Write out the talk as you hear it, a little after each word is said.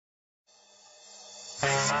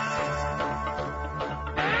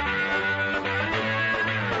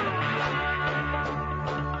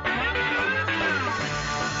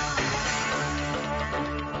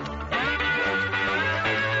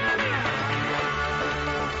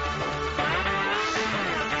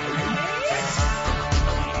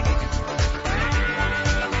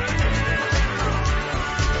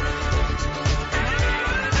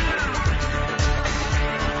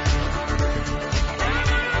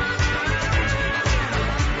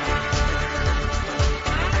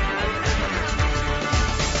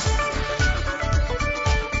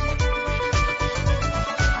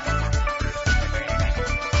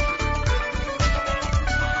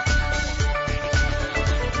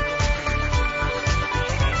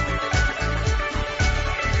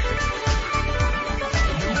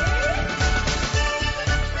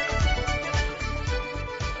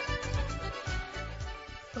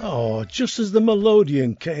Just as the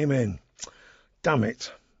melodeon came in. Damn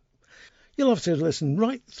it. You'll have to listen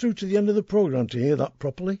right through to the end of the programme to hear that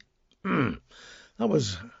properly. That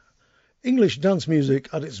was English dance music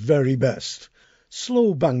at its very best.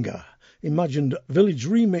 Slow banger, imagined village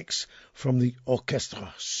remix from the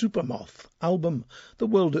Orchestra Supermoth album, The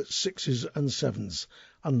World at Sixes and Sevens.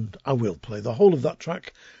 And I will play the whole of that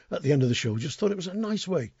track at the end of the show. Just thought it was a nice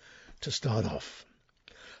way to start off.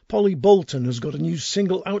 Polly Bolton has got a new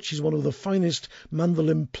single out. She's one of the finest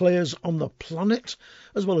mandolin players on the planet,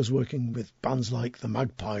 as well as working with bands like the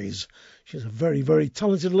Magpies. She's a very, very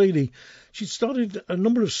talented lady. She's started a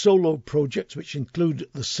number of solo projects, which include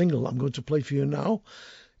the single I'm going to play for you now.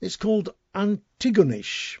 It's called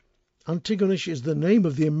Antigonish. Antigonish is the name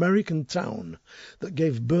of the American town that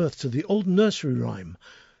gave birth to the old nursery rhyme,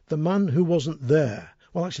 The Man Who Wasn't There.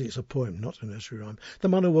 Well, actually, it's a poem, not a nursery rhyme. The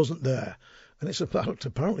Man Who Wasn't There. And it's about,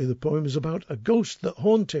 apparently the poem is about a ghost that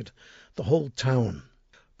haunted the whole town.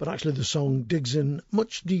 But actually the song digs in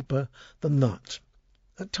much deeper than that.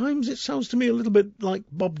 At times it sounds to me a little bit like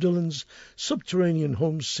Bob Dylan's Subterranean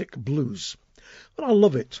Homesick Blues. But I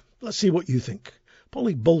love it. Let's see what you think.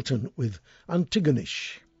 Polly Bolton with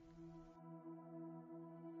Antigonish.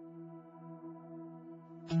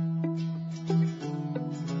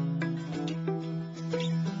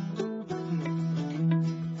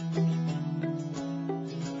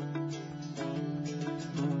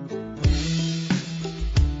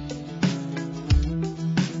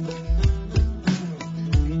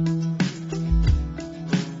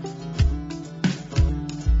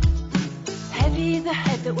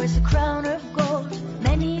 That wears the crown of gold.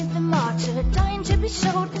 Many of them are dying to be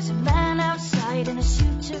sold. There's a man outside in a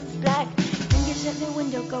suit of black, fingers at the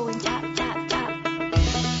window going tap, tap, tap.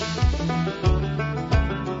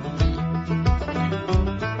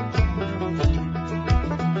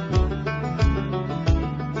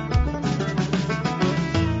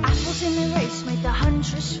 Apples in the race made the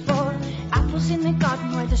huntress fall. Apples in the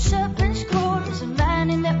garden where the serpents crawl. There's a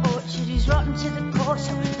man in the orchard who's rotten to the core.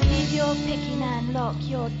 So leave your picking and lock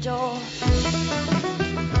your door.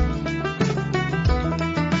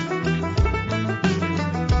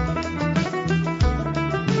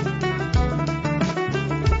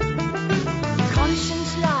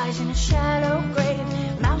 Conscience lies in a shallow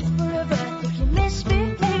grave, mouthful of earth if you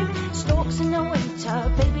misbehave. Storks in the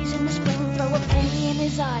winter, babies in the spring, throw a penny in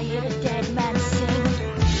his eye, hear a dead man sing.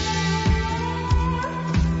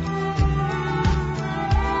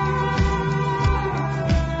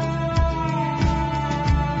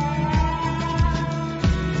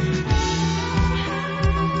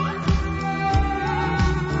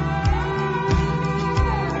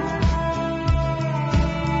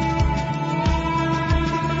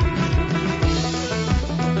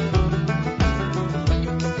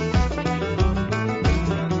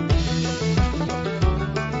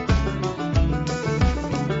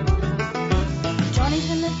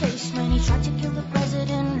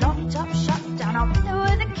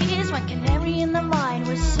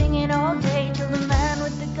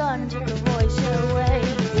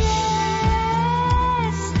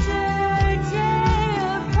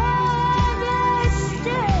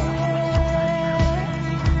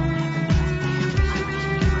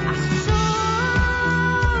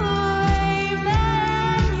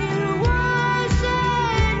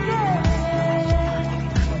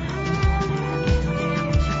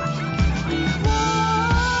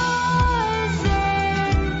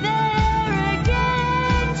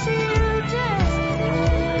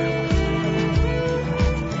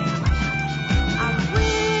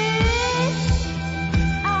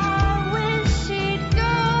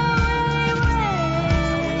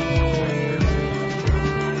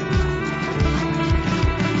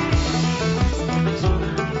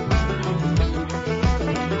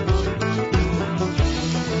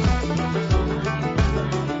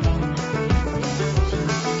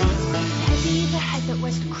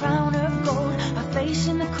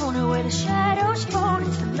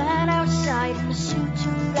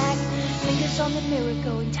 fingers on the mirror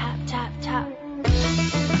going tap, tap, tap.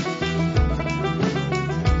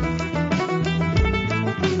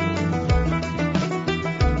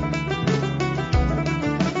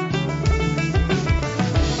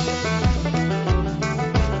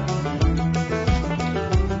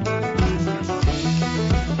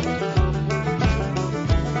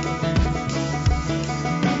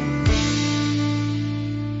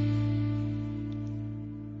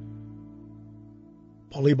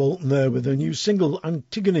 Polly Bolton there with her new single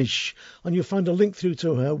Antigonish, and you'll find a link through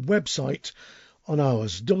to her website on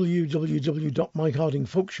ours,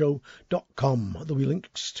 www.mikehardingfolkshow.com. There'll be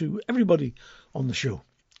links to everybody on the show.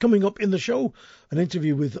 Coming up in the show, an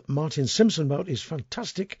interview with Martin Simpson about his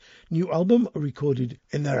fantastic new album recorded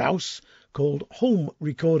in their house called Home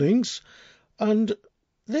Recordings, and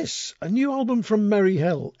this, a new album from Merry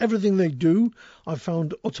Hell. Everything they do I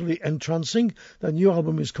found utterly entrancing. Their new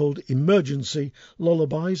album is called Emergency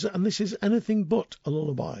Lullabies, and this is anything but a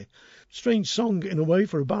lullaby. Strange song in a way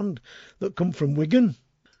for a band that come from Wigan,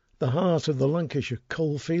 the heart of the Lancashire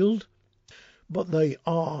coalfield, but they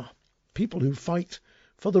are people who fight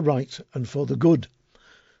for the right and for the good.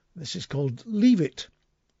 This is called Leave It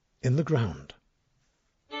in the Ground.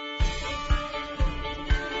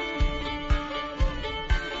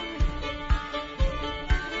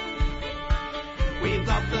 We've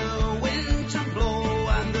got the wind to blow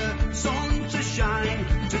and the sun to shine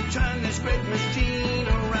to turn this great machine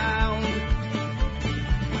around.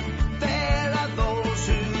 There are those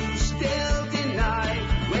who still deny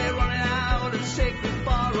we're running out of sacred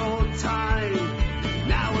borrowed time.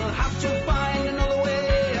 Now we'll have to find another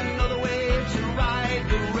way to ride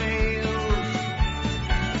the rails.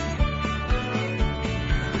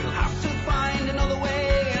 We'll have to find another way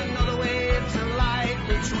to light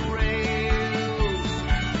the trails.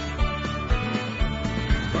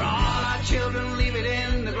 Children, leave it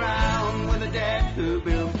in the ground with the dead who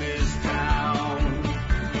built this town.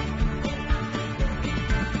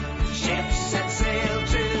 Ships set sail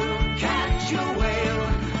to catch a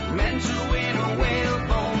whale, meant to win a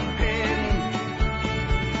whalebone pin.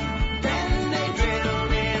 Then they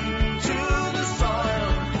drilled into the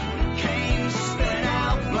soil, canes spit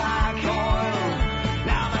out black oil.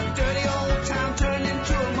 Now that dirty old town turned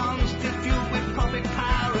into a monster fueled with public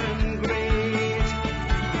power and greed.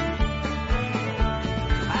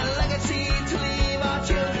 To leave our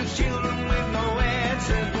children's children with nowhere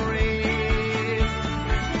to breathe.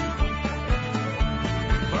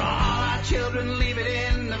 For all our children, leave it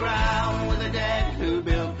in the ground with the dead who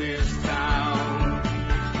built this town.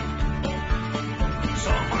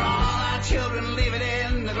 So for all our children, leave it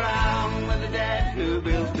in the ground with the dead who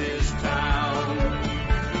built this town.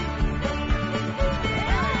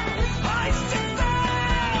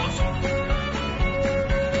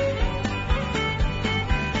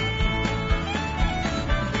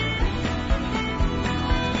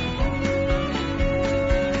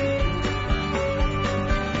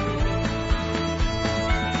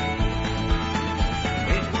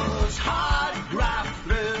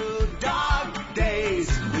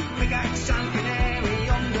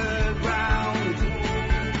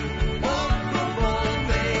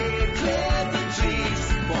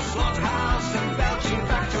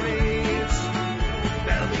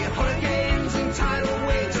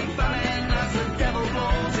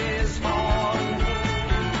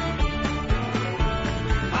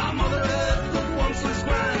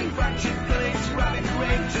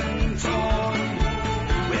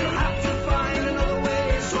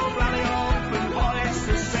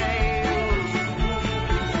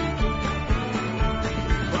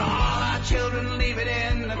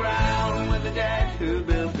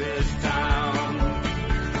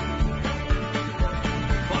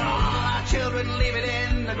 Leave it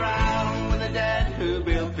in the ground with the dead who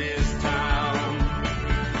built this town.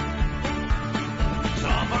 So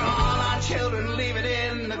for all our children, leave it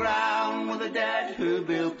in the ground with the dead who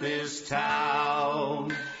built this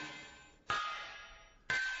town.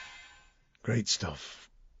 Great stuff.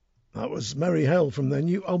 That was Merry Hell from their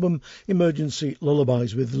new album Emergency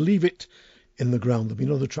Lullabies with Leave It in the Ground. There'll be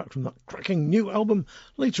another track from that cracking new album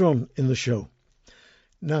later on in the show.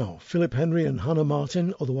 Now, Philip Henry and Hannah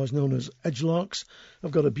Martin, otherwise known as Edgelarks,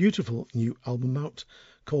 have got a beautiful new album out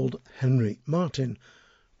called Henry Martin,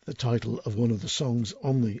 the title of one of the songs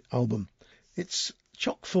on the album. It's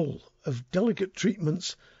chock full of delicate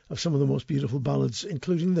treatments of some of the most beautiful ballads,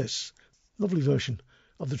 including this lovely version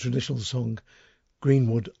of the traditional song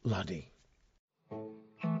Greenwood Laddie.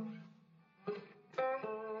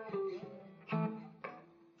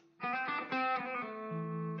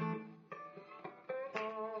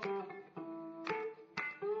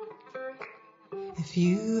 If If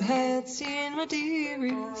you had seen my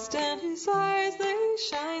dearest, and his eyes they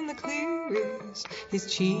shine the clearest,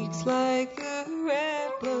 his cheeks like the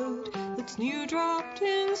red blood that's new dropped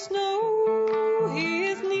in snow. He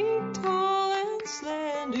is neat, tall and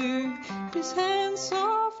slender, his hands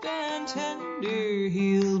soft and tender.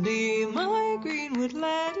 He'll be my Greenwood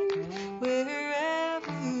laddie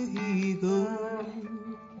wherever he goes.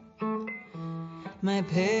 My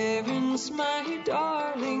parents, my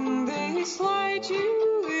darling, they slight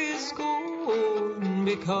you with scorn,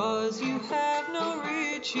 because you have no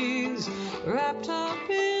riches wrapped up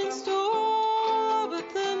in store. But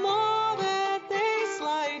the more that they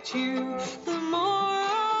slight you, the more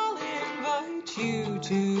I'll invite you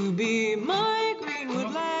to be my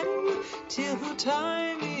Greenwood laddie till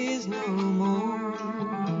time is no more.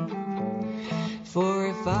 For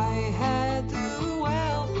if I had the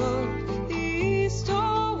wealth of the East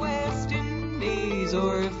or West Indies,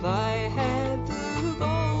 or if I had the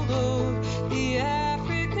gold of the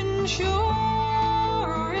African shore,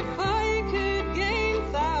 or if I could gain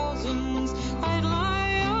thousands, I'd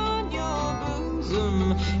lie on your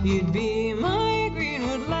bosom. You'd be my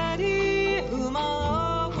Greenwood laddie, whom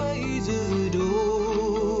I'll always adore.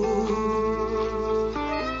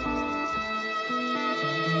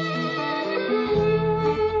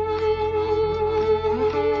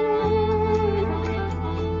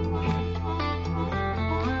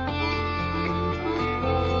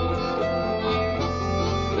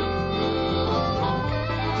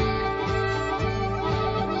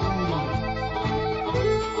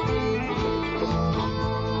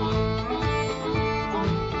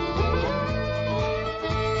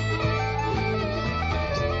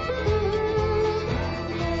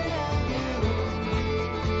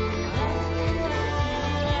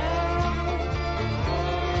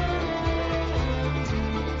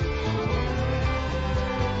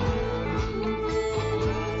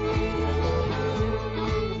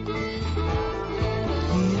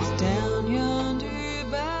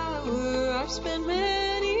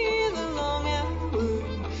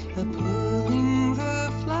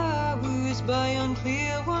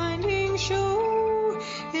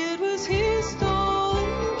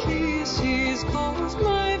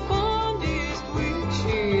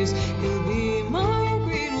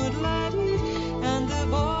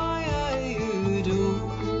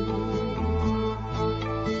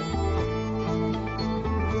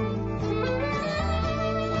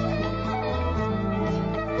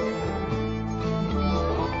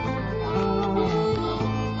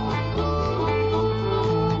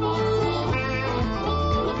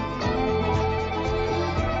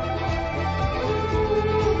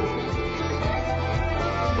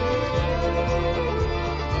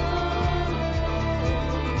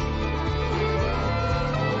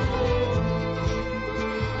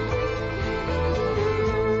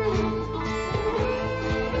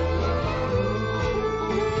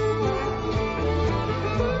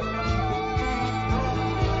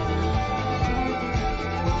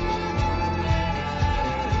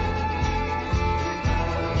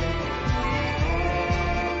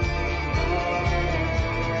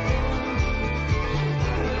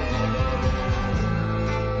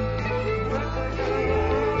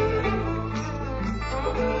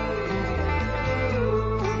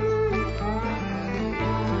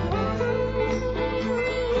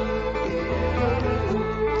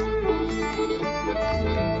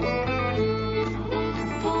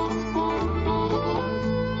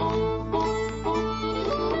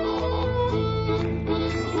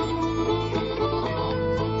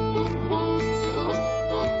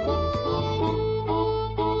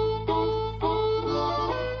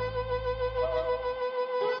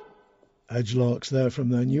 Edgelarks there from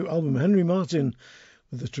their new album Henry Martin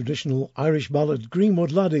with the traditional Irish ballad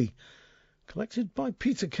Greenwood Laddie, collected by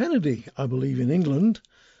Peter Kennedy, I believe in England,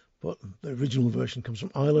 but the original version comes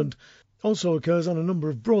from Ireland. Also occurs on a number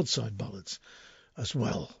of broadside ballads as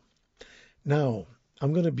well. Now,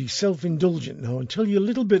 I'm going to be self-indulgent now and tell you a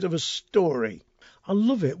little bit of a story. I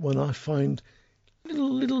love it when I find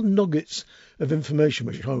little nuggets of information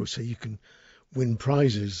which I always say you can win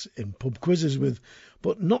prizes in pub quizzes with,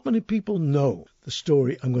 but not many people know the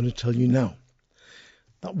story I'm going to tell you now.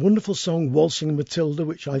 That wonderful song Waltzing Matilda,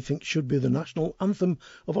 which I think should be the national anthem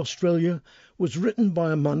of Australia, was written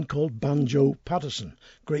by a man called Banjo Paterson,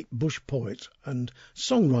 great bush poet and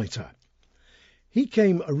songwriter. He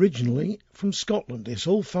came originally from Scotland. His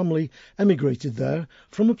whole family emigrated there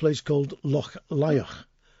from a place called Loch Lyaich.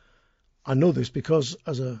 I know this because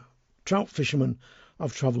as a trout fisherman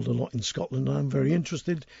I've travelled a lot in Scotland and I'm very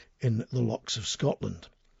interested in the lochs of Scotland.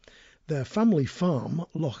 Their family farm,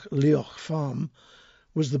 Loch Lyaich Farm,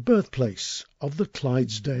 was the birthplace of the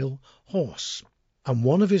Clydesdale horse, and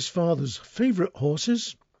one of his father's favourite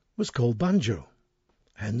horses was called Banjo,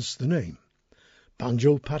 hence the name,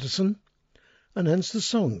 Banjo Paterson, and hence the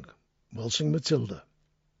song, Waltzing Matilda.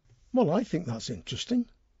 Well, I think that's interesting.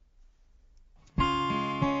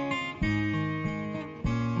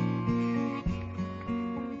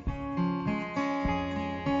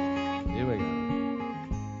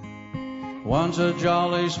 Once a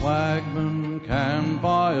jolly swagman camped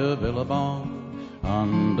by a billabong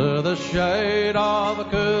under the shade of a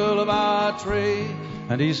coolabah tree,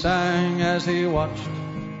 and he sang as he watched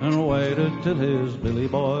and waited till his billy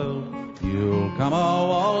boiled. You'll come a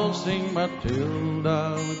waltzing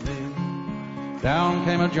Matilda with me. Down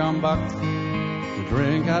came a jumbuck to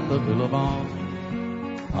drink at the billabong.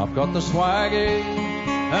 I've got the swaggy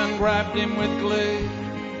and grabbed him with glee,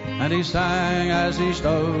 and he sang as he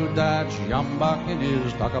stowed that jumbuck in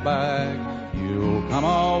his tucker bag. You'll come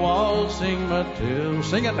a waltzing Matilda.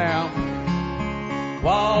 Sing it now.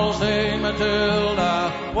 Waltzing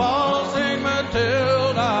Matilda, waltzing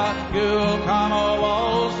Matilda, you'll come a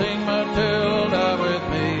waltzing Matilda with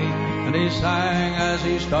me. And he sang as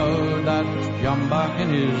he stowed that jumbuck in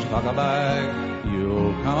his tucker bag.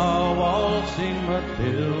 You'll come a waltzing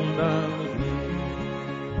Matilda with me.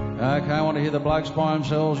 Okay, I want to hear the blokes by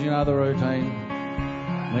themselves. You know the routine.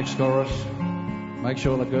 Next chorus. Make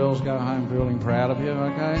sure the girls go home feeling proud of you,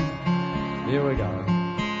 okay? Here we go.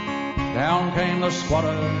 Down came the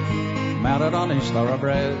squatter, mounted on his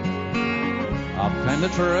thoroughbred. Up came the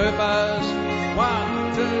troopers,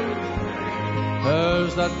 1, 2, 3.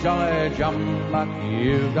 Who's the jolly jumbuck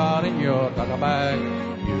you got in your tucker bag?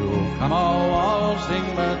 You'll come a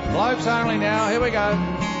waltzing, but blokes only now. Here we go.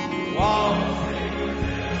 Waltzing.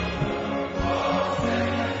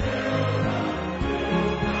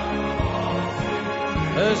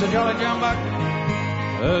 Who's the jolly jumbuck?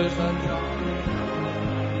 Who's the jolly?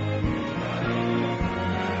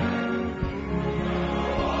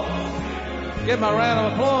 Give them a round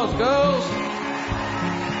of applause, girls.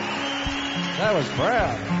 That was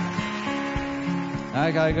proud.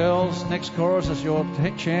 Okay, girls, next chorus is your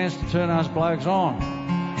chance to turn us blokes on.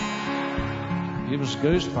 Give us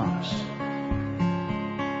goosebumps.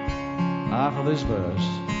 After this verse,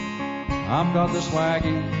 I've got the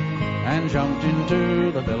swaggy and jumped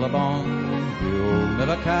into the billabong. You'll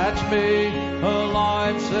never catch me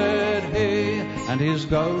alive, said he, and his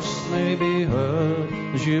ghost may be heard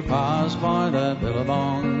as you pass by the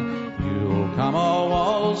billabong. You'll come a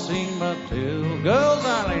waltzing Matilda. Girls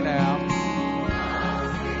only now.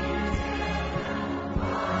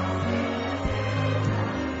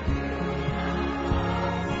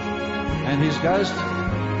 And his ghost,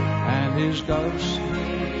 and his ghost.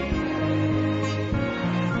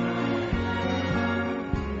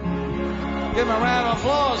 Give him a round of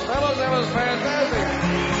applause, fellas. That was fantastic.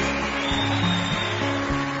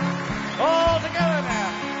 All together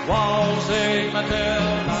now. Waltzing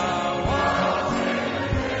Matilda, waltzing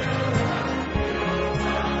Matilda.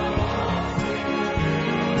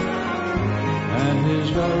 And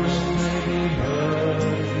his ghost may be heard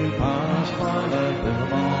as you pass by that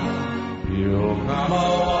billabong. You'll come a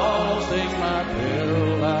waltzing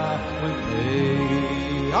Matilda with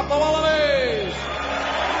me. Up the Wallabies!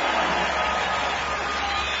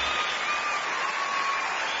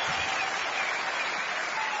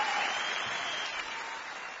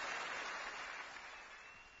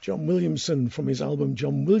 John Williamson from his album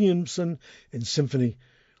John Williamson in Symphony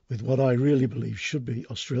with what I really believe should be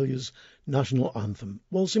Australia's national anthem,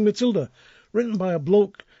 Waltzing Matilda, written by a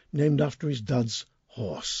bloke named after his dad's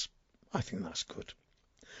horse. I think that's good.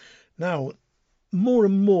 Now, more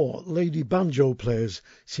and more lady banjo players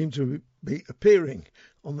seem to be appearing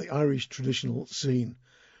on the Irish traditional scene.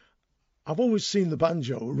 I've always seen the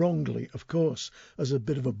banjo, wrongly of course, as a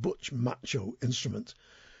bit of a butch macho instrument.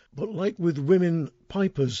 But like with women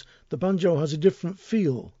pipers, the banjo has a different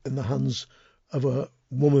feel in the hands of a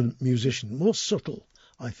woman musician. More subtle,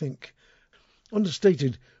 I think.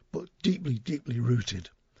 Understated, but deeply, deeply rooted.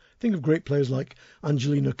 Think of great players like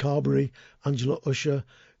Angelina Carberry, Angela Usher,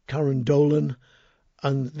 Karen Dolan,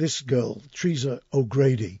 and this girl, Teresa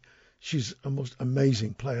O'Grady. She's a most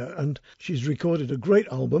amazing player, and she's recorded a great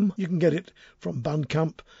album. You can get it from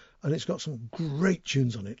Bandcamp, and it's got some great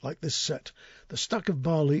tunes on it, like this set, The Stack of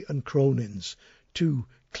Barley and Cronins, two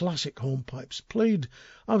classic hornpipes, played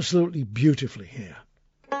absolutely beautifully here.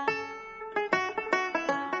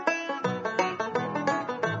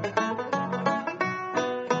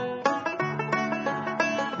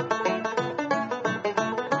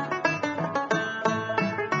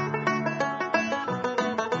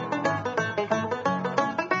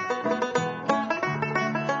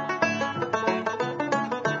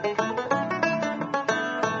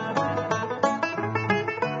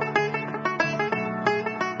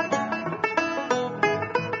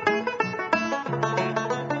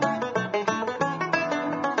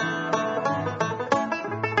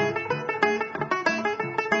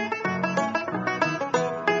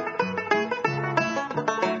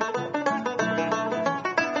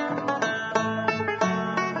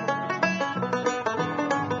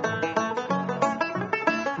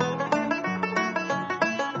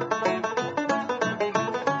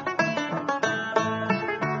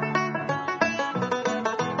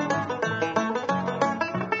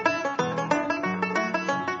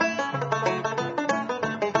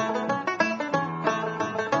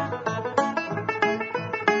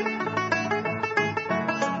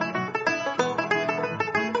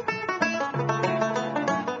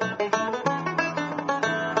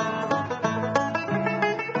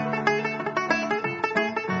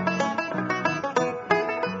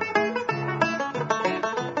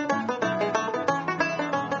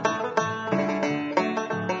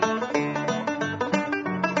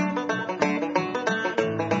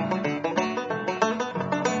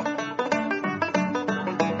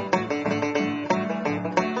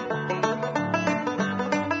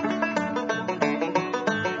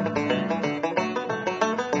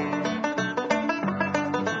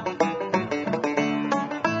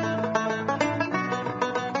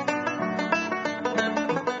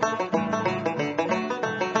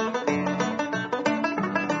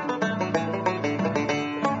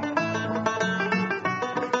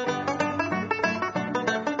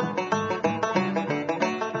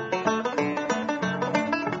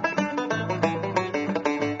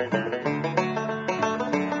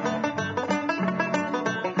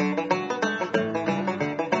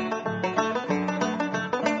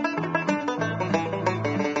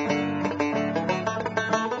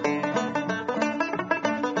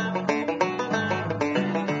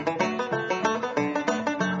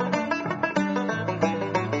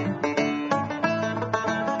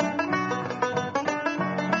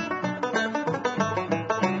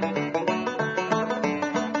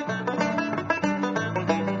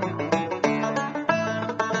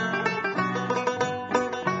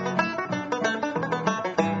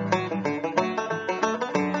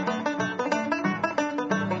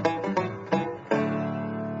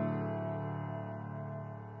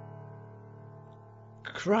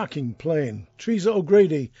 cracking playing. Teresa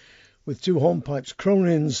O'Grady with 2 hornpipes,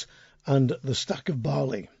 Cronins and The Stack of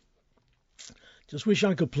Barley. Just wish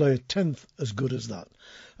I could play a tenth as good as that.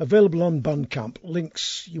 Available on Bandcamp.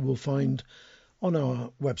 Links you will find on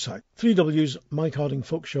our website,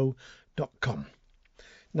 3wsmikehardingfolkshow.com.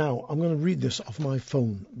 Now, I'm going to read this off my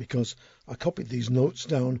phone because I copied these notes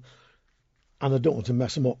down and I don't want to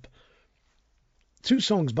mess them up. 2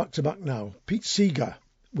 songs back to back now. Pete Seeger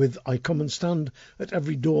with I Come and Stand at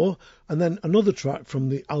Every Door, and then another track from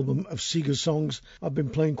the album of Seeger's songs I've been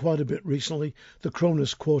playing quite a bit recently, the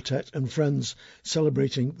Cronus Quartet and Friends,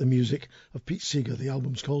 celebrating the music of Pete Seeger. The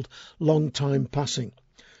album's called Long Time Passing.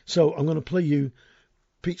 So I'm going to play you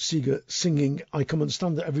Pete Seeger singing I Come and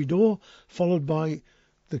Stand at Every Door, followed by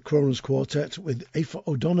the Cronus Quartet with Aoife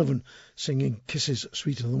O'Donovan singing Kisses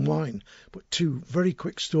Sweeter Than Wine. But 2 very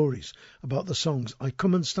quick stories about the songs. I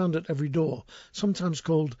Come and Stand at Every Door, sometimes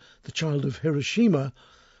called The Child of Hiroshima,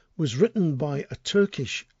 was written by a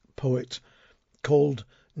Turkish poet called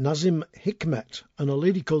Nazim Hikmet, and a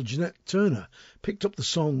lady called Jeanette Turner picked up the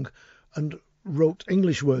song and wrote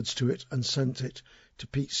English words to it and sent it to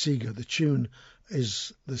Pete Seeger. The tune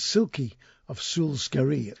is The Silkie of Sul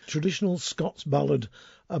Skerry, a traditional Scots ballad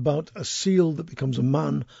about a seal that becomes a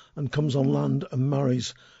man and comes on land and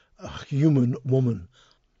marries a human woman.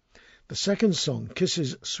 The second song,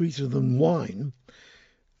 Kisses Sweeter Than Wine,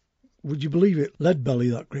 would you believe it,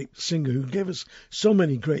 Leadbelly, that great singer who gave us so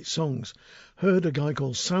many great songs, heard a guy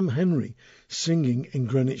called Sam Henry singing in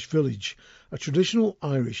Greenwich Village a traditional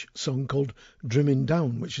Irish song called Drimmin'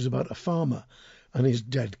 Down, which is about a farmer and his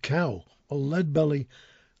dead cow. Well, Leadbelly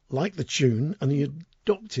liked the tune and he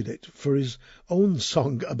adopted it for his own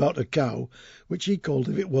song about a cow, which he called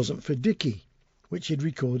If It Wasn't for Dickie, which he'd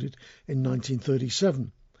recorded in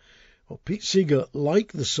 1937. Well, Pete Seeger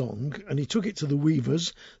liked the song and he took it to the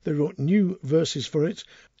Weavers. They wrote new verses for it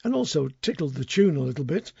and also tickled the tune a little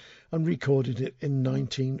bit and recorded it in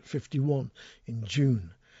 1951 in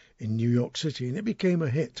June in New York City, and it became a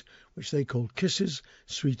hit which they called Kisses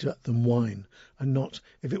Sweeter Than Wine, and not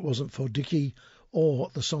If It Wasn't for Dickie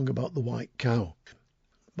or the song about the white cow.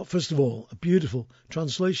 But first of all, a beautiful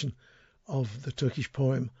translation of the Turkish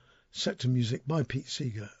poem set to music by Pete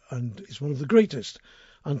Seeger, and it's one of the greatest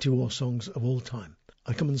anti-war songs of all time.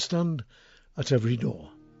 I Come and Stand at Every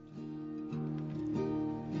Door.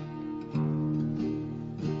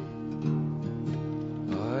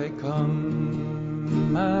 I come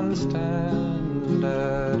and stand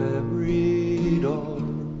at every door,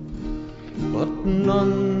 but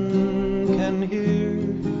none can hear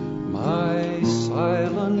my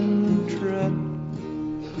silent tread.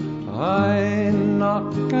 I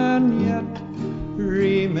knock and yet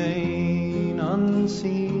remain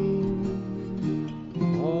unseen,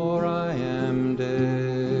 for I am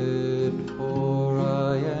dead, for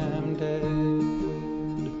I am dead.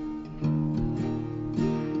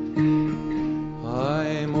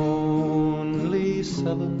 I'm only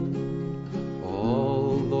 7,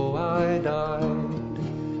 although I died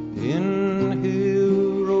in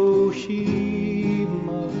Hiroshima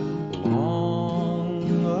long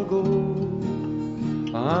ago.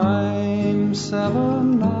 I'm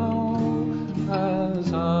 7 now,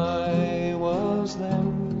 as I was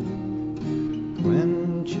then.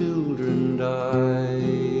 When children die,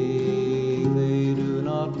 they do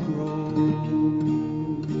not grow.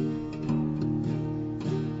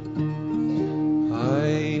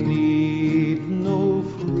 I need no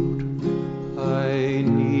fruit, I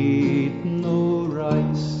need no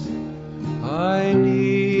rice, I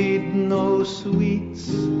need no sweets,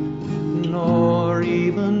 nor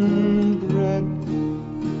even bread.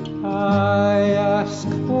 I ask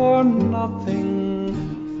for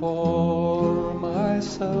nothing for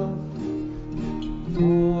myself,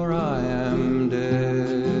 for I am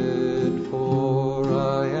dead, for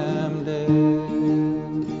I am dead.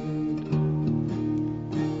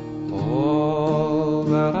 All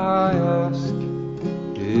that I ask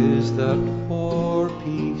is that for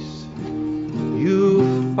peace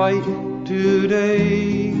you fight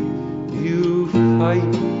today, you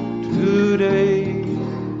fight today,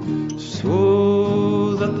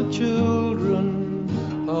 so that the children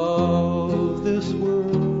of this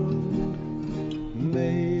world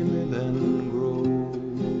may live and grow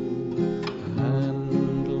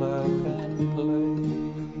and laugh and play.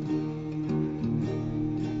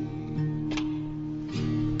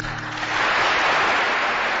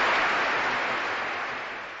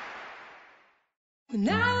 When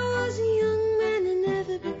I was a young man and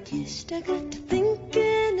never been kissed, I got to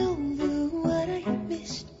thinking over what I had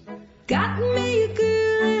missed. Got me a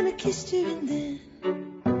girl and I kissed her, and then,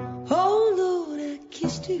 oh Lord, I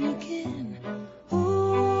kissed her again. Oh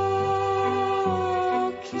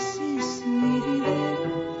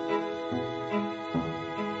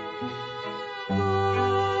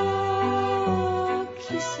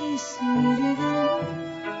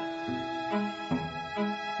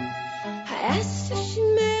so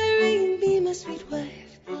she'd marry and be my sweet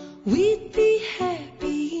wife. We'd be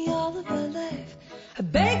happy all of our life. I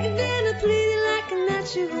begged and I pleaded like a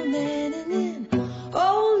natural man, and then,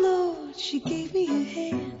 oh Lord, she gave me her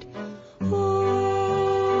hand. Oh,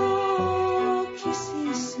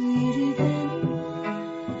 kisses sweeter than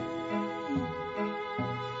wine.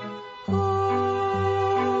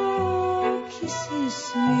 Oh, kisses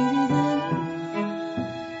sweeter than wine.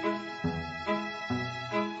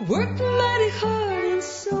 Worked mighty hard and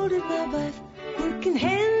so did my wife, working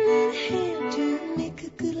hand in hand to make a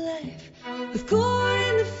good life. With corn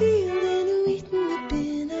in the field and wheat in the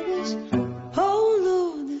bin, I was, oh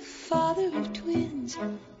Lord, the father of twins.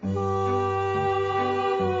 Oh,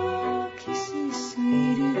 kisses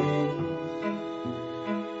sweeter than wine.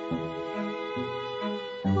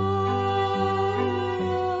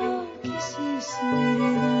 Oh, kisses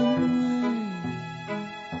sweeter than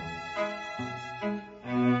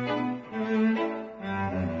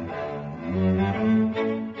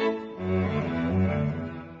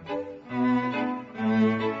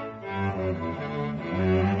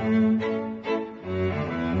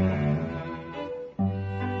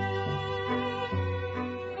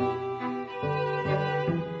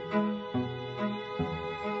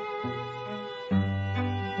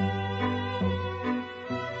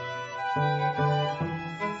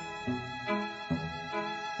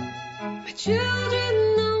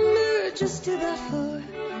children numbered just about 4.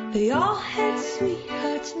 They all had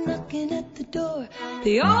sweethearts knocking at the door.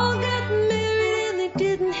 They all got married and they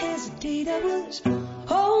didn't hesitate. I was,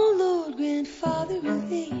 oh Lord, grandfather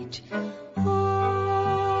of 8.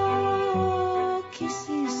 Oh,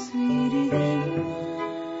 kisses sweeter than wine.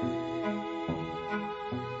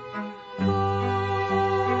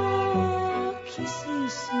 Oh,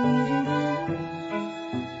 kisses sweeter than wine.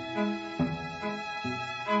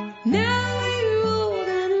 Now we're old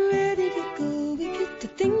and ready to go. We get to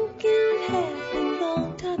thinking it happened a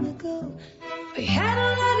long time ago. We had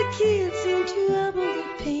a lot of kids and 2 of them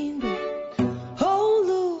got pain, but oh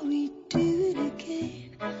Lord, we do it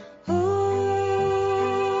again. Oh,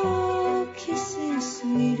 kisses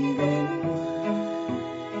sweeter than wine.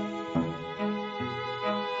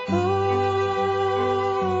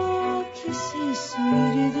 Oh, kisses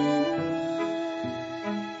sweeter than wine.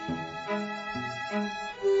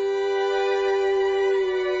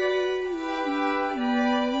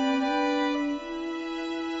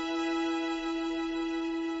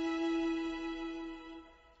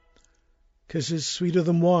 Kisses Sweeter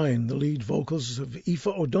Than Wine, the lead vocals of Aoife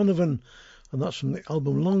O'Donovan, and that's from the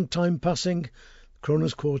album Long Time Passing,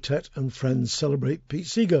 Kronos Quartet and Friends Celebrate Pete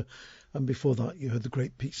Seeger. And before that you heard the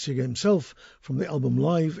great Pete Seeger himself from the album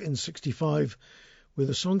Live in '65 with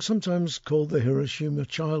a song sometimes called the Hiroshima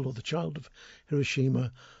Child or the Child of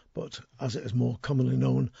Hiroshima, but as it is more commonly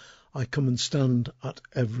known, I Come and Stand at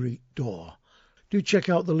Every Door. Do check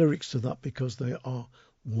out the lyrics to that because they are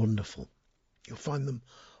wonderful. You'll find them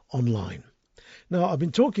online. Now, I've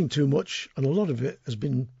been talking too much, and a lot of it has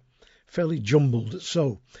been fairly jumbled,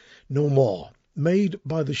 so no more. Made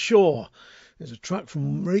by the Shore is a track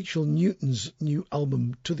from Rachel Newton's new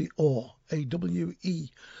album, To the Awe,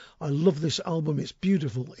 A-W-E. I love this album. It's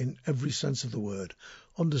beautiful in every sense of the word,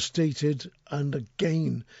 understated, and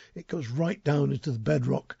again, it goes right down into the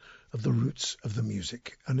bedrock of the roots of the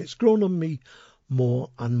music, and it's grown on me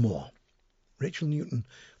more and more. Rachel Newton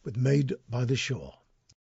with Made by the Shore.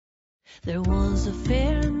 There was a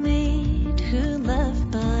fair maid who lived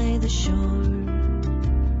by the shore.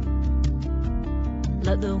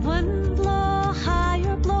 Let the wind blow high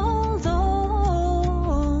or blow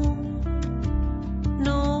low,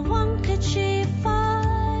 no one could she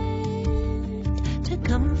find to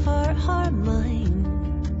comfort her mind,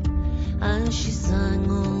 as she sang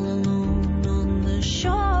all alone on the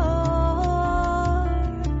shore,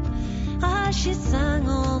 as she sang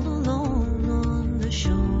all alone on the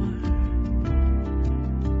shore.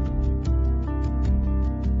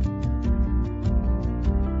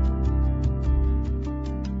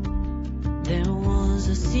 There was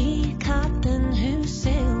a sea captain who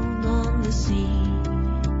sailed on the sea.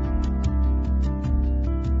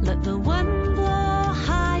 Let the wind blow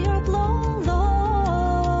high or blow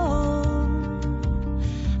low,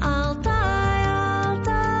 I'll die,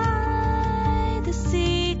 the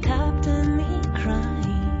sea captain he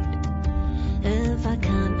cried, if I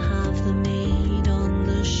can't have the maid on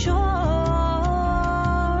the shore,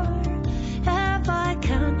 if I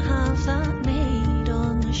can't have that maid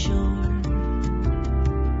on the shore.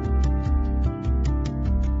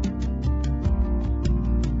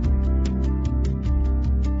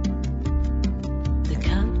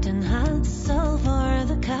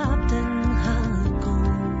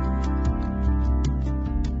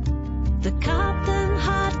 The captain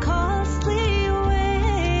had costly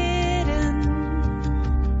waiting.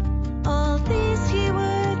 All these he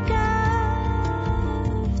would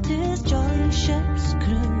give to his jolly ship's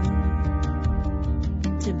crew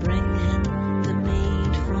to bring him the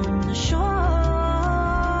maid from the shore.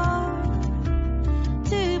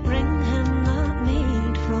 To bring him that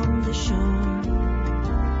maid from the shore.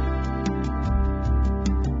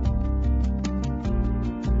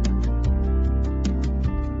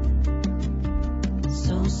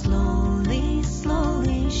 So slowly,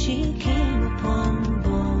 slowly she came upon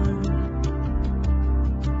board.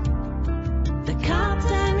 The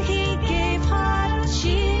captain, he gave her a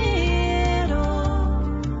cheer.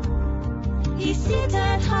 He seated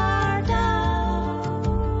her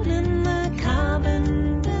down in the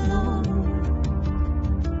cabin below.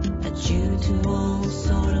 Adieu to all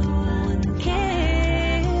sorrow and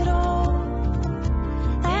care. Oh,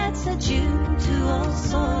 that's adieu to all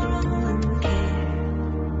sorrow and care.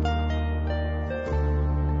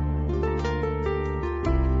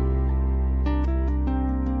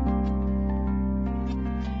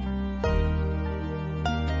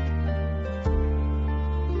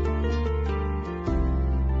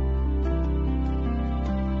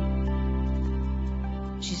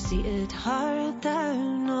 She seated her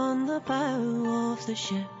down on the bow of the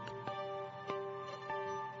ship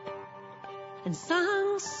and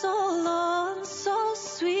sang so low and so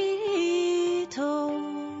sweet,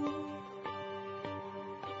 oh.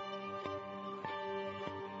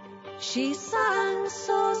 She sang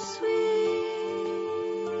so sweet,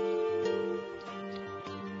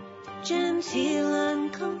 genteel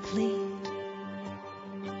and complete.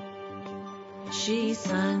 She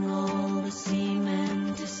sang all the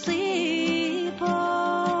seamen to sleep,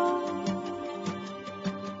 oh.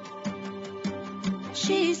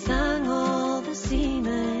 She sang all the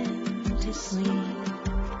seamen to sleep.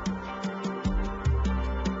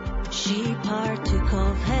 She partook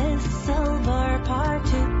of his silver,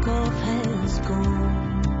 partook of his gold,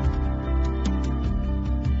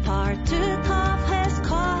 partook of his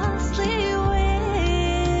costly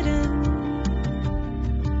waiting.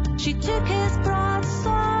 She took his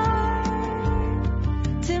broadsword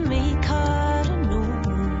to make her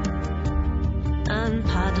known and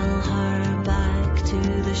paddle her back to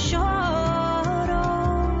the shore,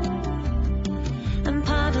 oh, and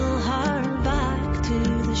paddle her back to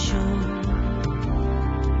the shore.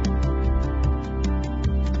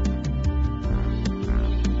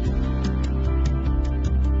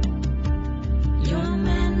 Your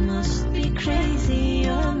men must be crazy,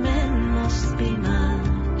 your men must be mad.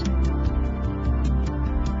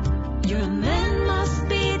 Your men must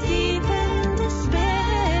be deep in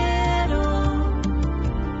despair, oh,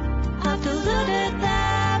 have deluded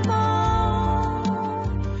them all,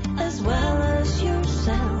 as well as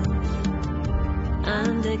yourself.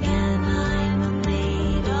 And again I'm a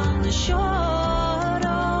maid on the shore,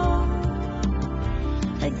 oh,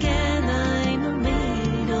 again I'm a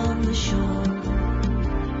maid on the shore.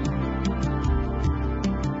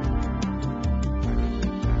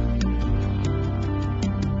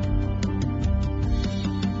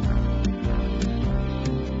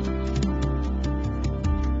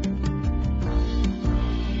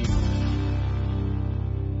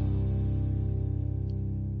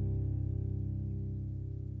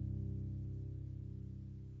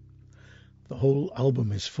 The whole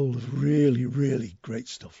album is full of really, really great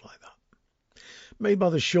stuff like that. Made by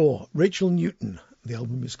The Shore, Rachel Newton. The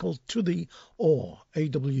album is called To the Oar,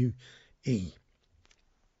 A-W-E.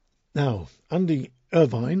 Now, Andy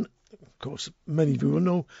Irvine, of course, many of you will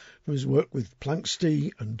know from his work with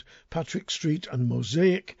Planxty and Patrick Street and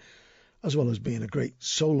Mosaic, as well as being a great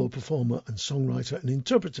solo performer and songwriter and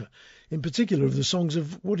interpreter, in particular of the songs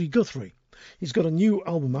of Woody Guthrie. He's got a new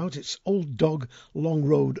album out. It's Old Dog Long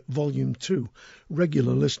Road Volume 2.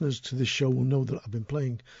 Regular listeners to this show will know that I've been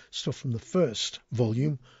playing stuff from the first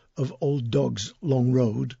volume of Old Dog's Long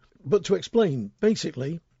Road. But to explain,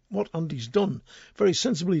 basically, what Andy's done, very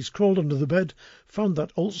sensibly he's crawled under the bed, found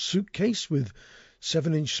that old suitcase with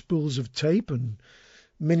 7-inch spools of tape and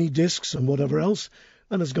mini discs and whatever else,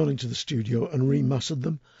 and has gone into the studio and remastered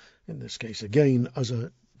them, in this case again as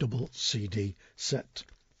a double CD set.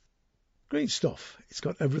 Great stuff. It's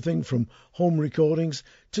got everything from home recordings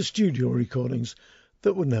to studio recordings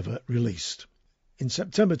that were never released. In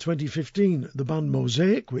September 2015, the band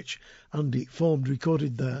Mosaic, which Andy formed,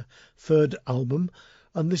 recorded their third album,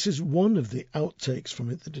 and this is one of the outtakes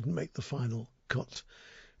from it that didn't make the final cut.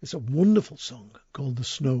 It's a wonderful song called The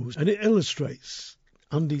Snows, and it illustrates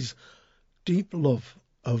Andy's deep love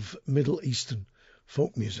of Middle Eastern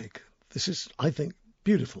folk music. This is, I think,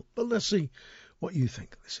 beautiful, but let's see what you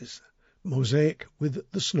think. This is Mosaic with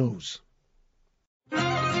The Snows.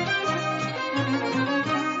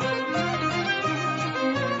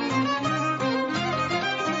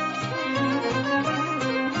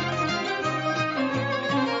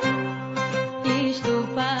 Η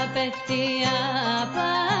στούπα πέφτει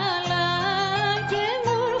απαλά και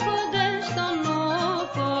μου έρχονται στο νου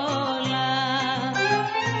πολλά.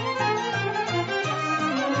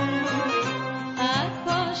 Αχ,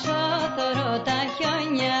 πόσο θωρώ τα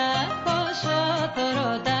χιόνια, πόσο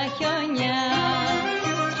θωρώ τα χιόνια.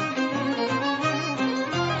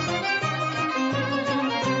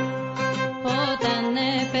 Όταν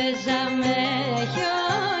έπαιζα με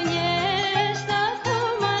χιόνιες στα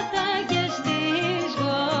χώματα και στις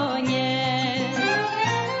γωνιές.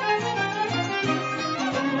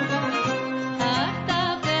 Αχ, τα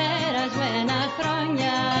περασμένα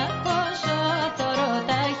χρόνια, πόσο θωρώ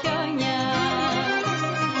τα χιόνια.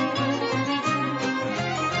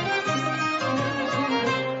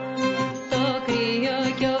 Το κρύο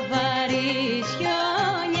κι ο βαρύς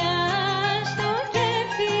χιόνιας στο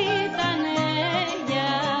κέφι ήτανε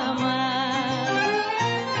για μας.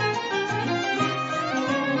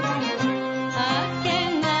 Αχ, και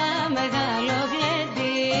ένα μεγάλο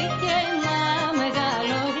γλέντι, και ένα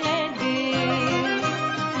μεγάλο γλέντι.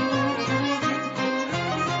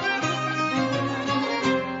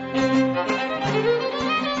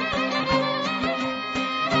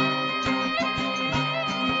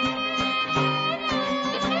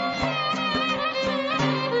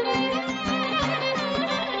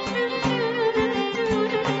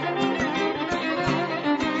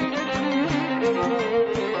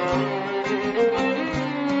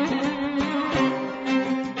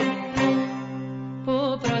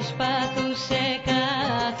 Που προσπάθουσε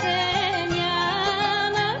κάθε μια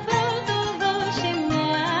να πρωτοδώσει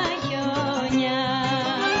μια χιόνια.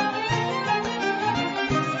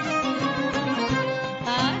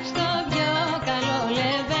 Αχ, στο πιο καλό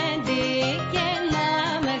λεβέντι και ένα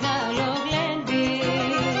μεγάλο γλέντι.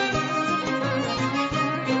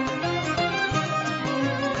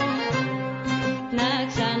 Να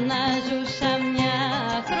ξαναζούσα μια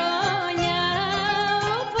χρόνια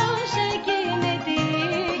όπως εκείνη τη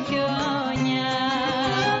χιόνια.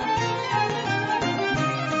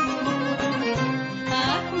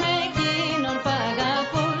 Αχ, με εκείνον που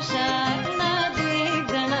αγαπούσα, να την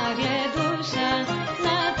ξαναγλεντούσα,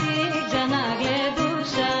 να την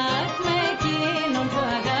ξαναγλεντούσα. Αχ, με εκείνον που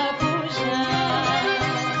αγαπούσα.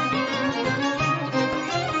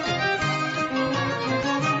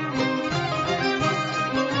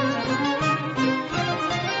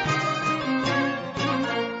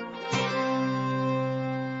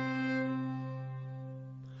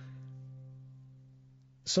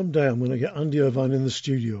 Someday I'm going to get Andy Irvine in the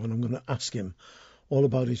studio and I'm going to ask him all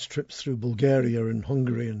about his trips through Bulgaria and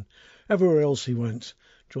Hungary and everywhere else he went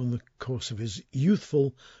during the course of his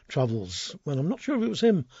youthful travels. Well, I'm not sure if it was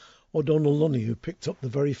him or Donald Lunny who picked up the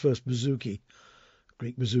very first bouzouki,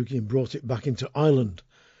 Greek bouzouki, and brought it back into Ireland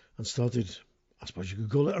and started, I suppose you could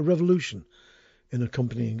call it, a revolution in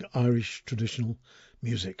accompanying Irish traditional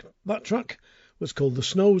music. That track was called The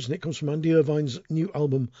Snows, and it comes from Andy Irvine's new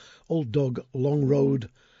album, Old Dog Long Road,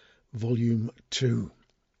 Volume 2.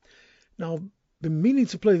 Now, I've been meaning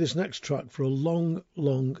to play this next track for a long,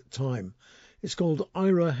 long time. It's called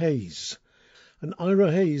Ira Hayes. And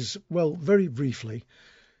Ira Hayes, well, very briefly,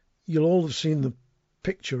 you'll all have seen the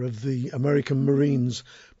picture of the American Marines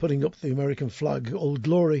putting up the American flag, Old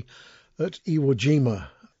Glory, at Iwo Jima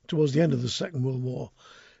towards the end of the Second World War.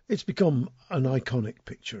 It's become an iconic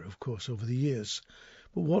picture, of course, over the years.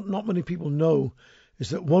 But what not many people know is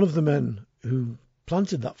that one of the men who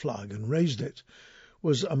planted that flag and raised it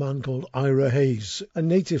was a man called Ira Hayes, a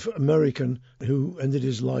Native American who ended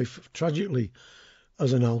his life tragically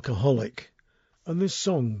as an alcoholic. And this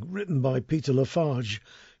song, written by Peter Lafarge,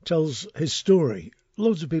 tells his story.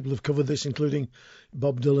 Loads of people have covered this, including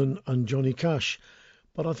Bob Dylan and Johnny Cash.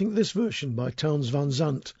 But I think this version by Townes Van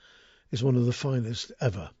Zandt is one of the finest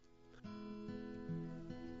ever.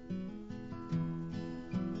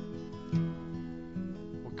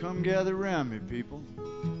 Well, come gather round me, people.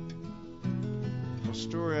 A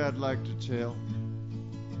story I'd like to tell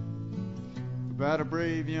about a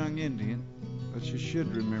brave young Indian that you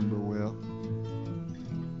should remember well.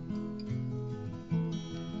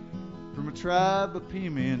 From a tribe of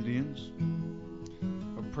Pima Indians,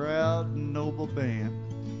 a proud and noble band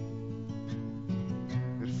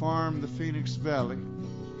that farmed the Phoenix Valley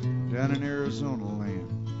down in Arizona land.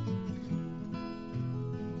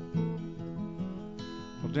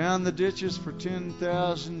 Well, down the ditches for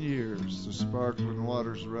 10,000 years the sparkling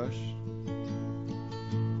waters rush,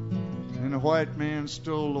 and and the white man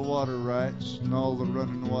stole the water rights, and all the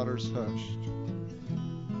running water's hushed.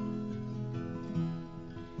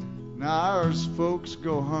 Now ours folks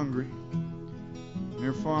go hungry, and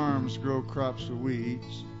their farms grow crops of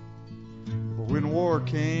weeds. But when war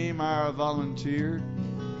came, I volunteered,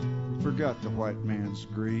 and forgot the white man's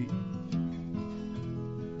greed.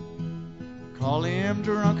 Call him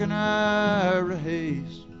drunken Ira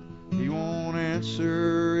Hayes, he won't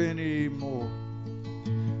answer anymore.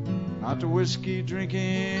 Not the whiskey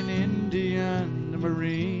drinking Indian, the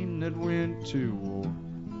Marine that went to war.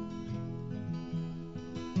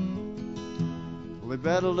 Well, they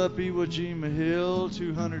battled up Iwo Jima Hill,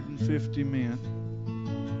 250 men,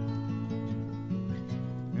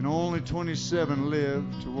 and only 27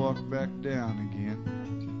 lived to walk back down again.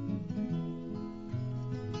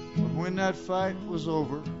 But when that fight was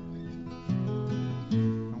over,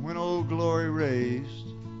 and when Old Glory raised,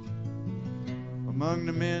 among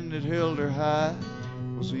the men that held her high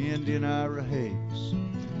was the Indian Ira Hayes.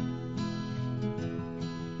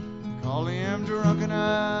 Call him drunken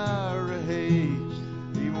Ira Hayes,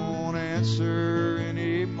 he won't answer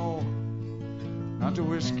anymore. Not the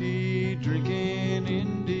whiskey drinking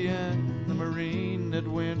Indian, the Marine that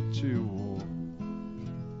went to war.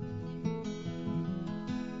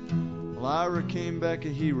 Well, Ira came back a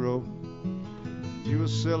hero. He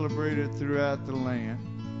was celebrated throughout the land.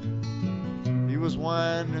 He was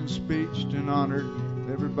wined and speeched and honored.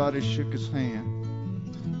 Everybody shook his hand.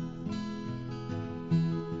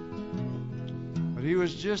 But he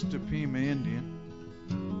was just a Pima Indian.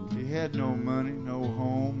 He had no money, no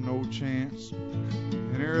home, no chance.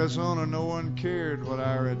 In Arizona, no one cared what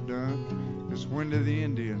Ira had done, 'cause when did the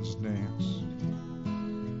Indians dance?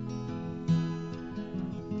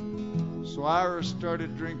 So Ira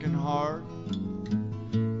started drinking hard.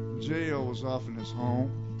 Jail was often his home.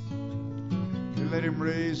 They let him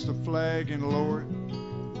raise the flag and lower it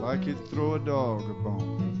like he'd throw a dog a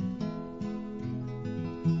bone.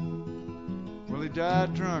 Well, he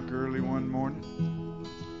died drunk early one morning,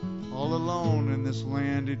 all alone in this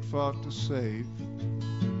land he'd fought to save.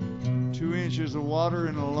 2 inches of water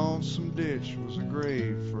in a lonesome ditch was a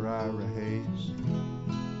grave for Ira Hayes.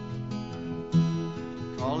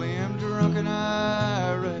 Call him drunken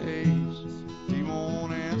Ira Hayes, he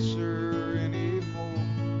won't answer anymore.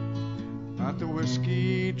 Not the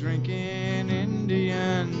whiskey drinking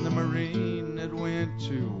Indian, the Marine that went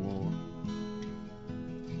to war.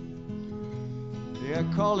 Yeah,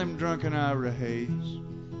 call him drunken Ira Hayes,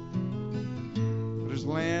 but his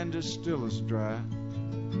land is still as dry,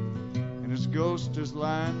 and his ghost is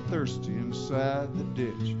lying thirsty inside the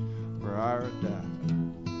ditch where Ira died.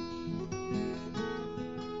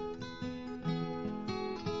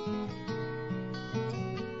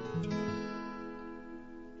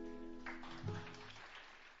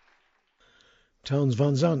 Townes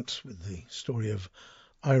Van Zandt with the story of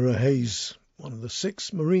Ira Hayes, one of the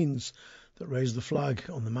 6 Marines that raised the flag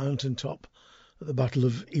on the mountaintop at the Battle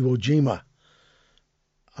of Iwo Jima.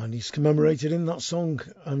 And he's commemorated in that song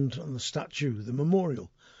and on the statue, the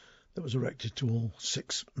memorial that was erected to all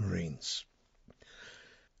 6 Marines.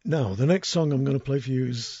 Now, the next song I'm going to play for you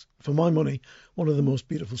is, for my money, one of the most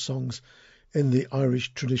beautiful songs in the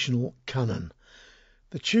Irish traditional canon.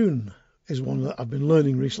 The tune is one that I've been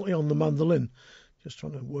learning recently on the mandolin, just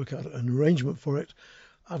trying to work out an arrangement for it.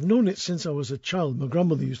 I've known it since I was a child. My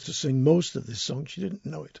grandmother used to sing most of this song. She didn't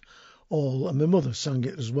know it all, and my mother sang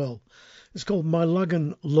it as well. It's called My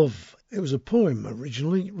Lagan Love. It was a poem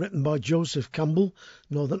originally written by Joseph Campbell,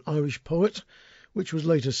 Northern Irish poet, which was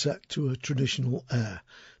later set to a traditional air.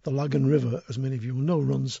 The Lagan River, as many of you will know,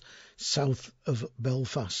 runs south of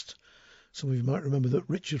Belfast. Some of you might remember that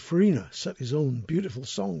Richard Farina set his own beautiful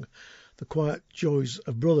song, The Quiet Joys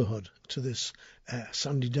of Brotherhood, to this air.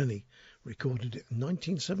 Sandy Denny recorded it in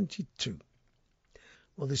 1972.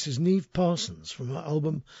 Well, this is Niamh Parsons from her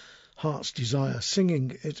album Heart's Desire,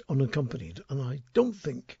 singing it unaccompanied, and I don't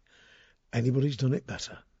think anybody's done it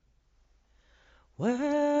better.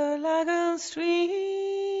 Where Lagan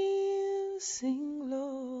streams sing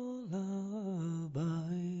lullaby,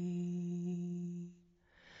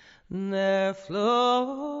 there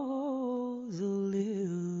flows a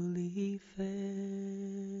lily fair.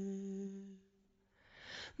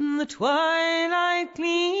 The twilight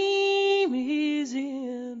gleam is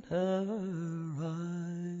in her eye,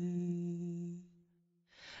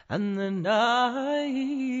 and the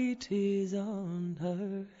night is on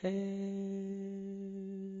her hair.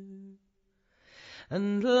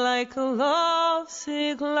 And like a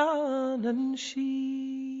lovesick London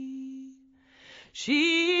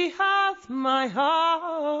she hath my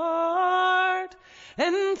heart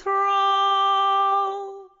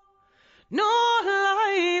enthralled.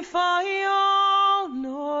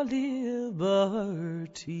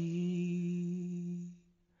 liberty.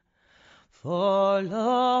 For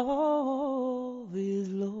love is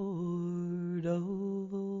Lord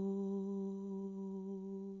of all.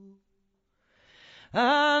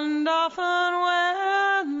 And often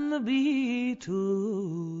when the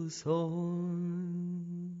beetle's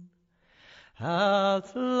horn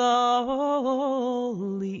hath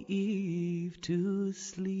lulled the Eve to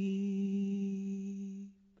sleep,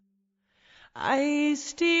 I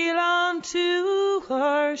steal unto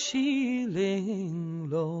her shieling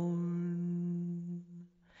lorn,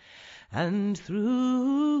 and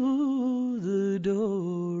through the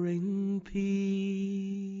dooring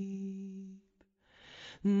peep,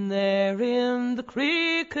 there in the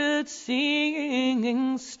cricket's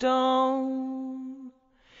singing stone,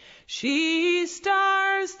 she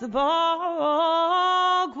stars the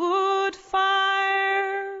bogwood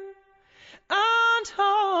fire, and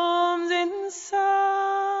hums in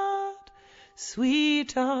sad,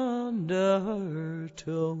 sweet undertone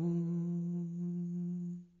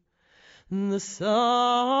the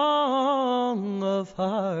song of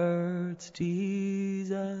heart's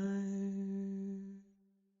desire.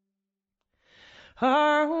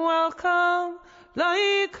 Her welcome,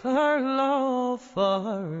 like her love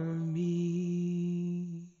for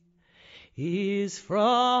me, is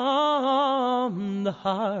from the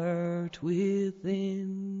heart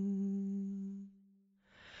within.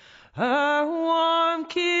 Her warm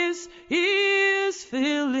kiss is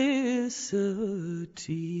felicity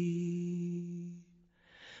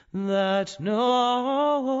that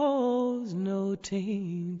knows no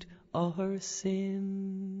taint or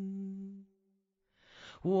sin.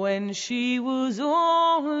 When she was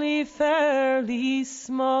only fairly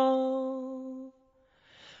small,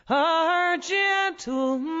 her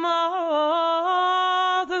gentle mother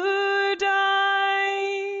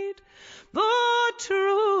died, but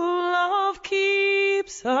true love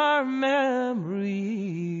keeps her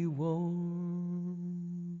memory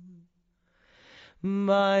warm.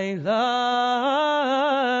 My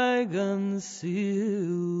Lagan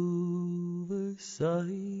silver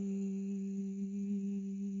side.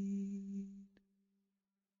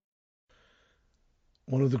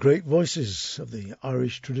 One of the great voices of the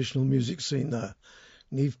Irish traditional music scene there,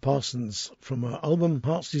 Niamh Parsons, from her album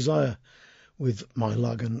Heart's Desire with My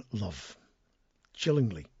Lagan Love.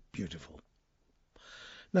 Chillingly beautiful.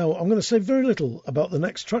 Now, I'm going to say very little about the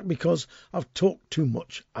next track because I've talked too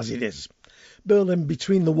much as it is. Berlin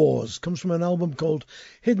Between the Wars comes from an album called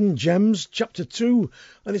Hidden Gems, Chapter 2,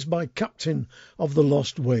 and it's by Captain of the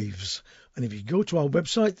Lost Waves. And if you go to our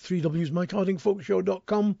website,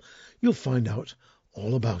 3wsmikehardingfolkshow.com, you'll find out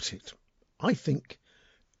all about it. I think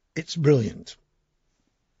it's brilliant.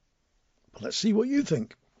 But let's see what you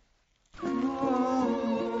think.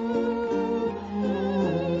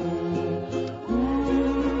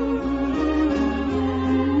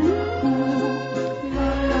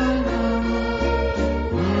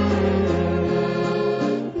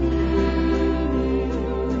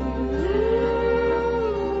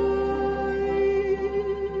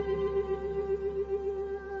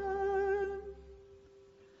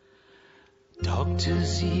 Dr.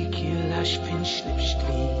 Ezekiel Ashpin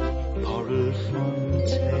Schlipschli, Porrel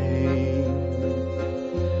Fontaine,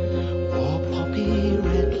 wore poppy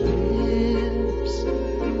red lips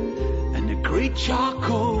and a great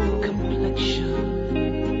charcoal complexion.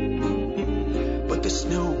 But the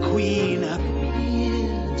Snow Queen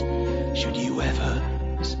appeared, should you ever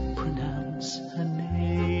mispronounce her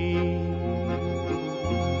name.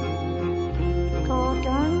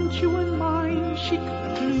 Gargantuan mind, she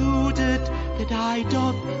concluded that I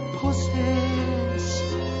doth possess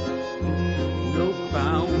no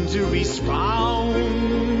boundaries found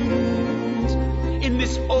in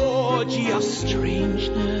this orgy of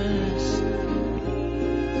strangeness,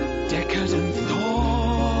 decadent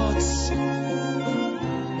thoughts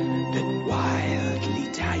that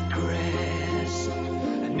wildly digress,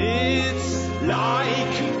 and it's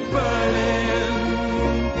like Berlin.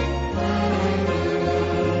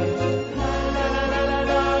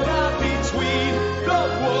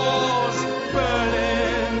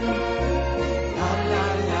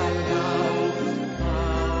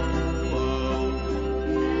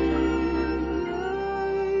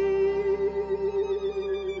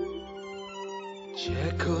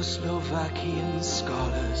 Czechoslovakian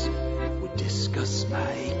scholars would discuss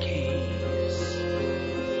my case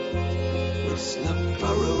with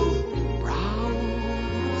slug-furrowed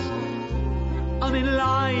brows,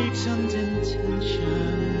 unenlightened intentions,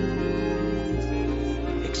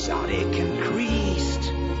 exotic and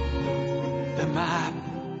creased, the map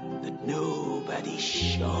that nobody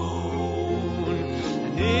showed.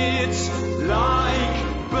 It's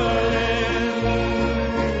like Berlin.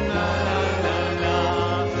 La la la la,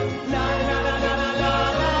 la la la la la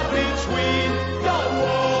la, between the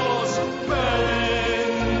walls,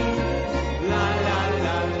 Berlin. La la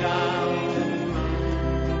la la.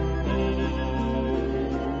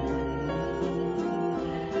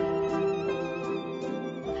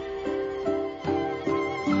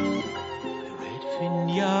 Red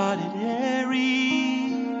vineyard at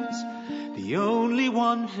Aries, the only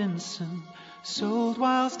one Vincent sold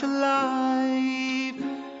whilst alive.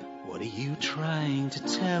 What are you trying to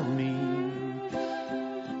tell me?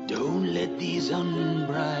 Don't let these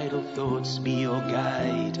unbridled thoughts be your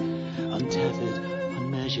guide. Untethered,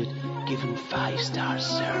 unmeasured, given 5-star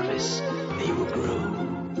service, they will grow.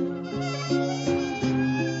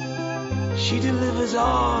 She delivers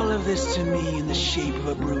all of this to me in the shape of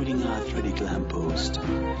a brooding arthritic lamppost,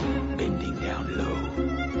 bending down low.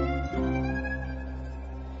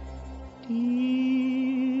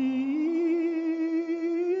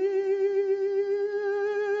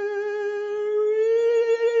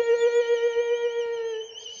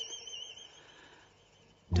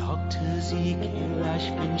 Dr. Zeke,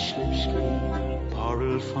 Ashman, Schlipschli,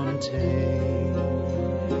 Porrel Fontaine,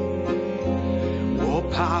 war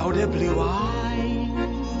powder blue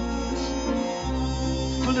eyes,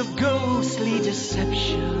 full of ghostly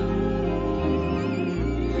deception,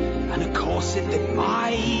 and a corset that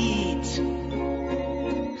might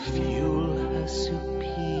fuel her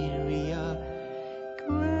superior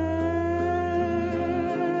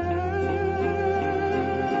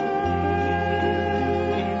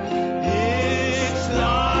It's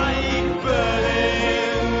like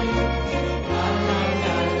Berlin. La la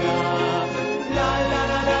la la, la la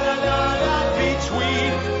la la la la,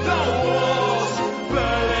 between the walls,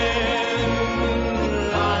 Berlin.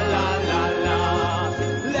 La la la la,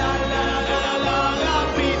 la la la la la,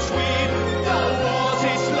 between the walls,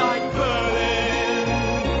 it's like Berlin.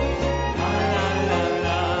 La la la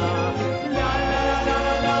la, la la la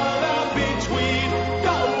la la, between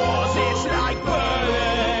the walls, it's like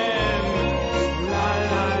Berlin. La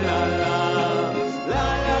la la la, la la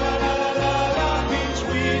la la la,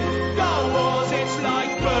 between the walls, it's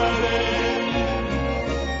like Berlin.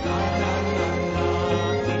 La la la la,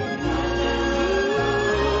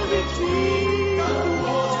 between the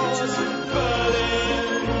walls, it's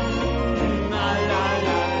Berlin. La la la la,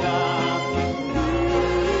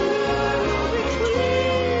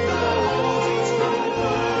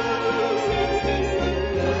 between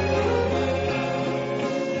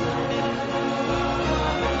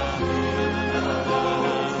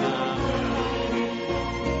the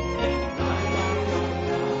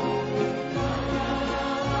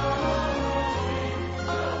walls,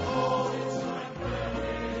 it's like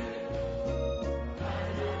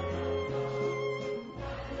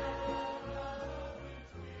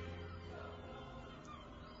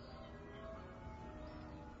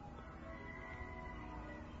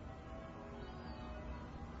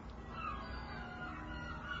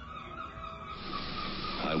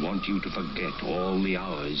I want you to forget all the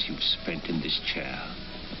hours you've spent in this chair.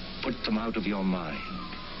 Put them out of your mind.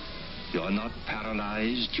 You're not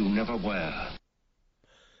paralyzed, you never were.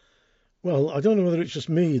 Well, I don't know whether it's just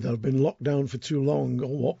me that I've been locked down for too long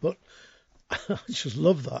or what, but I just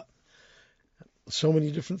love that. So many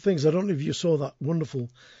different things. I don't know if you saw that wonderful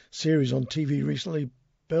series on TV recently,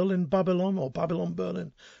 Berlin Babylon or Babylon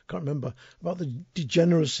Berlin, can't remember, about the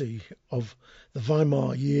degeneracy of the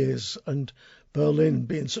Weimar years and Berlin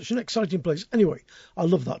being such an exciting place. Anyway, I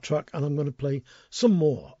love that track, and I'm going to play some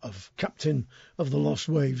more of Captain of the Lost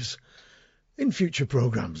Waves in future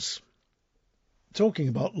programmes. Talking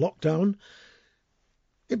about lockdown,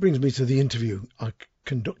 it brings me to the interview I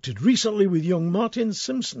conducted recently with young Martin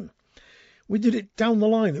Simpson. We did it down the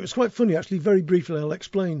line. It was quite funny, actually. Very briefly, I'll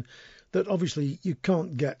explain that obviously you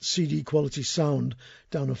can't get CD quality sound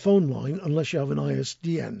down a phone line unless you have an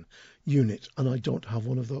ISDN unit, and I don't have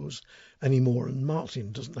one of those anymore, and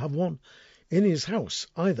Martin doesn't have one in his house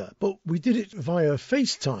either. But we did it via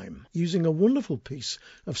FaceTime using a wonderful piece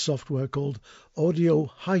of software called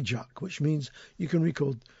Audio Hijack, which means you can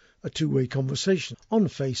record a two-way conversation on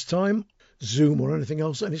FaceTime, Zoom or anything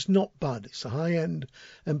else, and it's not bad. It's a high-end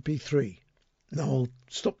MP3. Now I'll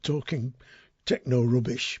stop talking techno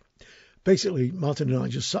rubbish. Basically, Martin and I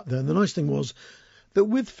just sat there, and the nice thing was that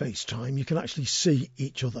with FaceTime you can actually see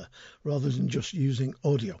each other rather than just using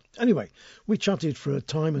audio. Anyway, we chatted for a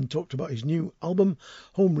time and talked about his new album,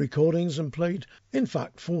 Home Recordings, and played, in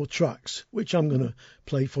fact, 4 tracks, which I'm going to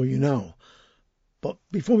play for you now. But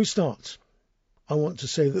before we start, I want to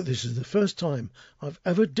say that this is the first time I've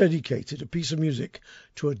ever dedicated a piece of music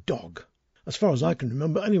to a dog. as far as I can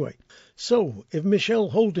remember anyway. So, if Michelle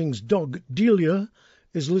Holding's dog Delia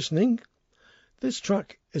is listening, this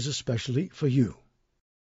track is especially for you.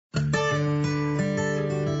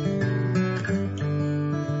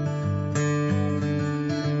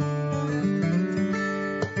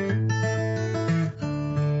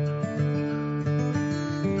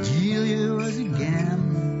 Delia was a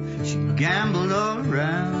gambler, she gambled all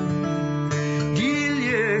around.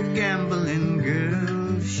 Delia, gambling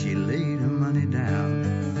girl, she laid her money down.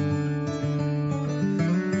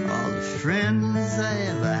 All the friends I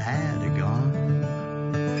ever had are gone.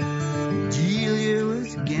 Delia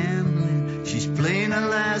was gambling, she's playing her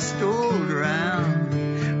last old round.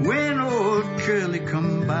 When old Curly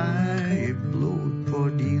come by, it blowed poor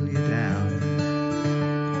Delia down.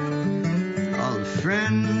 All the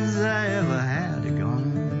friends I ever had are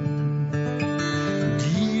gone.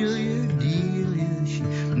 Delia, Delia, she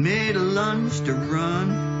made a lunge to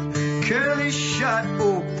run. Curly shot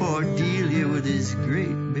old poor Delia with his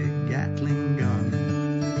great big Gatling gun.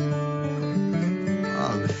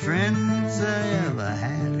 All the friends I ever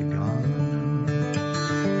had are gone.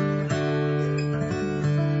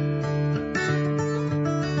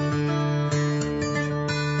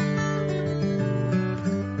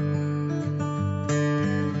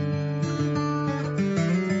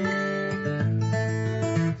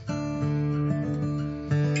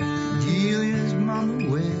 Delia's mama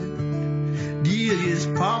wept, Delia's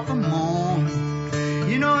papa mourned.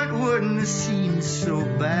 You know it wouldn't have seemed so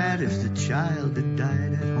bad if the child had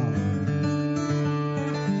died at home.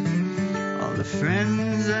 All the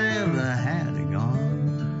friends I ever had are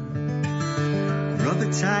gone.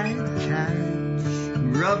 Rubber-tied carriage,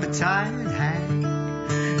 rubber-tied hack,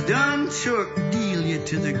 done took Delia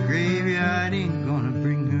to the graveyard, ain't gonna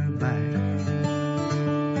bring her back.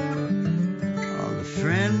 All the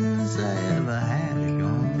friends I ever had are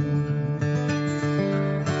gone.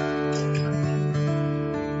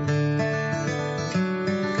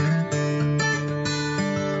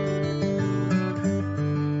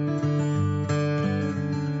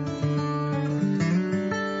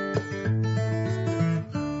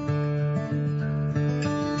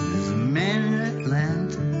 There's a man in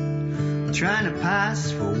Atlanta trying to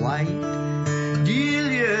pass for white.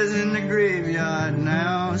 Delia's in the graveyard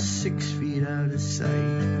now, 6 feet out of sight.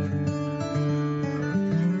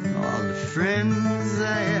 All the friends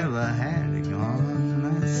I ever had are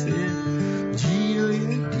gone. I said,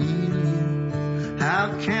 Delia, Delia,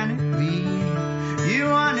 how can it be? You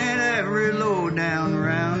wanted every low down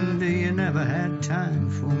round, you never had time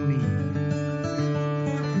for me.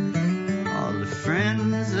 All the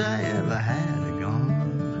friends I ever had are gone.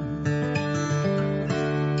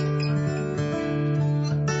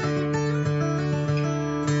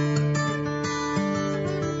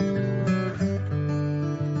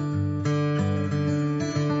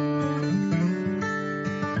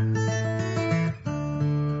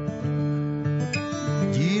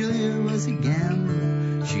 Delia was a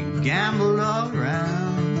gambler, she gambled all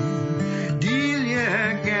around.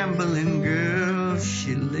 Delia, gambling girl,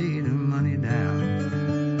 she laid her money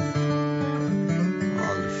down.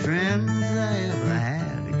 All the friends I ever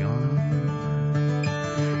had are gone.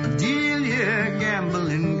 Delia,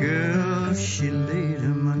 gambling girl, she laid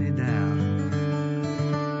her money down.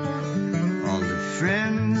 All the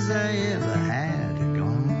friends I ever had are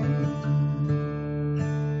gone.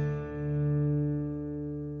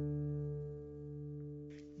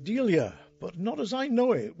 Delia, but not as I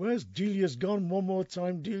know it. Where's Delia's gone? One more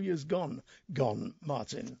time, Delia's gone. Gone,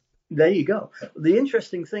 Martin. There you go. The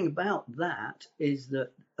interesting thing about that is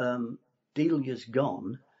that Delia's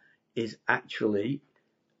Gone is actually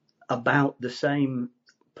about the same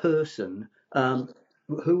person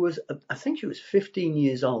who was, I think she was 15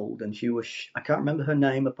 years old, and she was, I can't remember her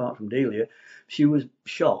name apart from Delia. She was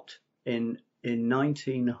shot in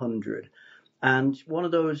 1900. And one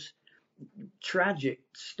of those tragic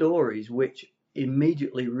stories which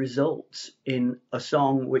immediately results in a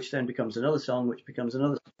song which then becomes another song which becomes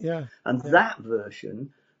another song. Yeah. And that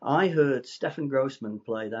version, I heard Stefan Grossman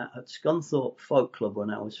play that at Scunthorpe Folk Club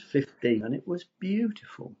when I was 15, and it was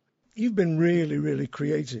beautiful. You've been really, really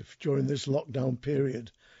creative during this lockdown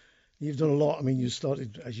period. You've done a lot. I mean, you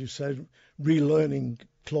started, as you said, relearning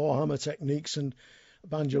claw hammer techniques and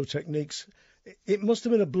banjo techniques. It must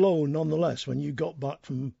have been a blow nonetheless when you got back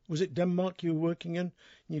from, was it Denmark you were working in?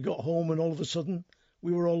 And you got home and all of a sudden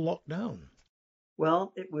we were all locked down.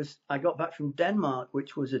 Well, I got back from Denmark,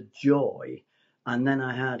 which was a joy. And then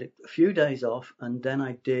I had a few days off, and then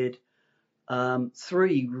I did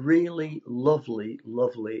 3 really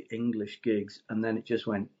lovely English gigs. And then it just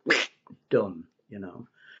went done, you know.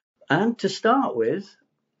 And to start with,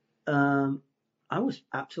 I was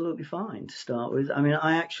absolutely fine to start with. I mean,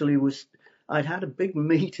 I'd had a big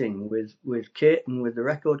meeting with Kit and with the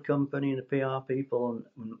record company and the PR people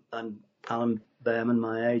and Alan Behrman,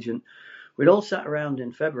 my agent. We'd all sat around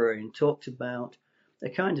in February and talked about a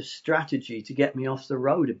kind of strategy to get me off the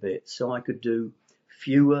road a bit so I could do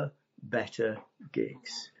fewer, better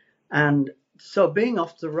gigs. And so being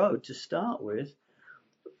off the road to start with,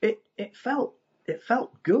 it felt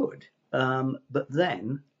good. But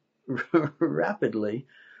then rapidly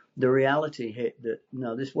the reality hit that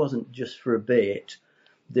no, this wasn't just for a bit.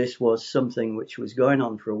 This was something which was going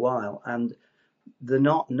on for a while, and the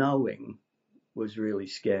not knowing was really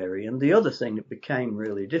scary. And the other thing that became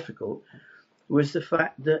really difficult was the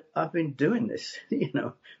fact that I've been doing this,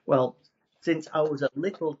 since I was a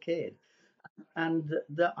little kid, and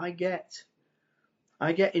that I get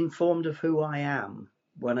informed of who I am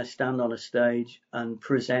when I stand on a stage and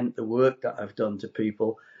present the work that I've done to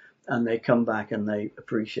people, and they come back and they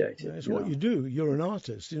appreciate it. Yeah, it's what you do. You're an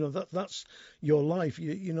artist. That's your life.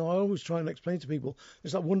 I always try and explain to people,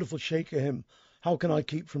 it's that wonderful Shaker hymn, how can I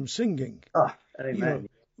keep from singing? Ah, amen.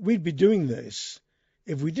 We'd be doing this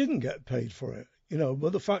if we didn't get paid for it.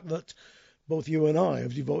 But the fact that both you and I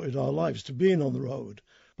have devoted our lives to being on the road,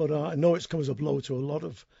 but I know it's come as a blow to a lot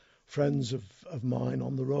of friends of mine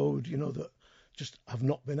on the road, that just have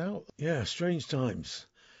not been out. Yeah, strange times.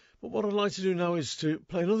 But what I'd like to do now is to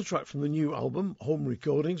play another track from the new album, Home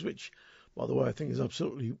Recordings, which, by the way, I think is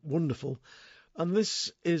absolutely wonderful. And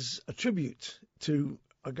this is a tribute to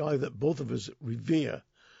a guy that both of us revere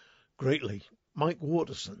greatly, Mike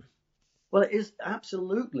Waterson. Well, it is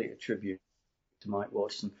absolutely a tribute to Mike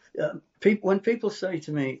Waterson. When people say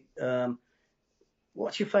to me,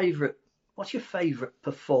 what's your favourite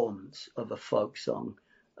performance of a folk song?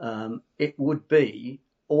 It would be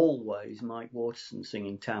always Mike Waterson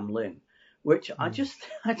singing Tam Lin, which I just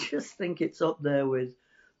think it's up there with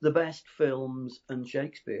the best films and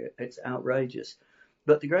Shakespeare. It's outrageous.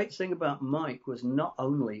 But the great thing about Mike was not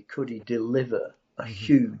only could he deliver a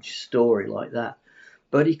huge story like that,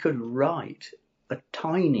 but he could write a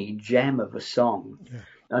tiny gem of a song. Yeah.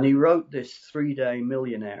 And he wrote this 3-Day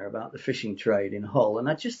Millionaire about the fishing trade in Hull, and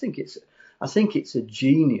I think it's a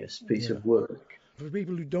genius piece of work. For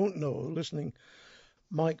people who don't know, listening,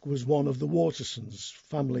 Mike was one of the Watersons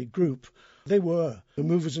family group. They were the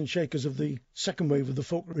movers and shakers of the second wave of the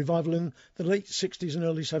folk revival in the late 60s and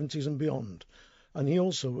early 70s and beyond. And he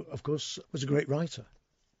also, of course, was a great writer.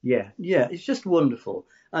 Yeah, it's just wonderful.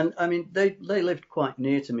 And I mean, they lived quite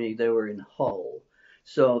near to me. They were in Hull.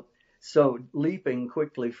 So leaping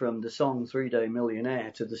quickly from the song 3-Day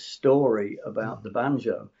Millionaire to the story about the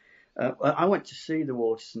banjo. I went to see the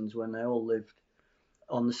Watersons when they all lived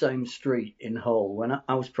on the same street in Hull when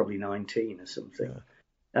I was probably 19 or something. Yeah.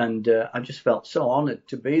 And I just felt so honoured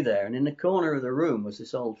to be there. And in the corner of the room was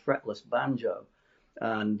this old fretless banjo.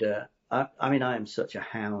 And I am such a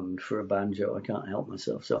hound for a banjo. I can't help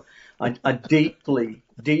myself. So I deeply,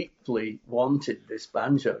 deeply wanted this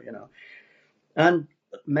banjo, And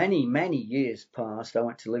many, many years passed. I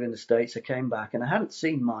went to live in the States. I came back and I hadn't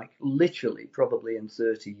seen Mike literally probably in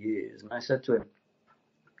 30 years. And I said to him,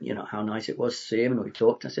 how nice it was to see him. And we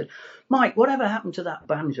talked. I said, Mike, whatever happened to that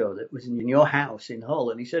banjo that was in your house in Hull?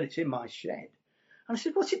 And he said, it's in my shed. And I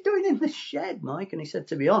said, what's it doing in the shed, Mike? And he said,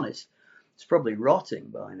 to be honest, it's probably rotting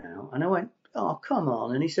by now. And I went, oh, come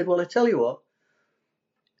on. And he said, well, I tell you what,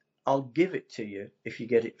 I'll give it to you if you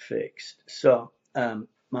get it fixed. So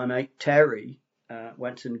my mate Terry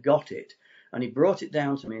went and got it, and he brought it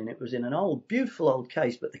down to me, and it was in an beautiful old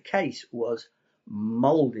case, but the case was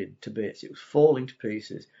moulded to bits. It was falling to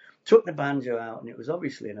pieces. Took the banjo out, and it was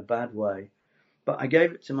obviously in a bad way. But I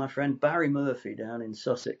gave it to my friend Barry Murphy down in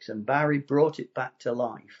Sussex, and Barry brought it back to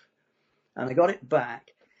life. And I got it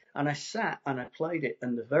back, and I sat and I played it,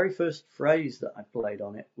 and the very first phrase that I played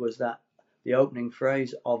on it was the opening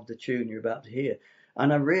phrase of the tune you're about to hear.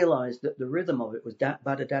 And I realised that the rhythm of it was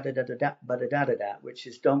da-ba-da-da-da-da-da, ba-da-da-da-da, which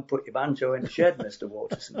is don't put your banjo in the shed, Mr.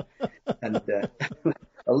 Waterson. And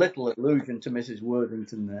a little allusion to Mrs.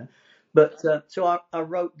 Worthington there. But so I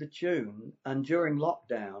wrote the tune, and during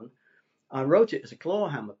lockdown, I wrote it as a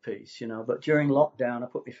clawhammer piece, but during lockdown, I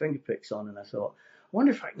put my fingerpicks on and I thought, I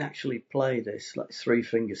wonder if I can actually play this like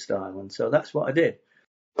 3-finger style. And so that's what I did.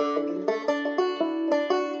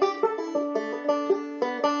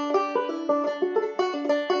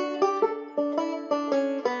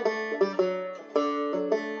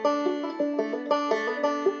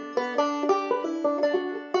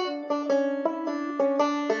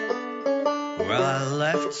 Well, I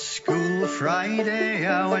left school Friday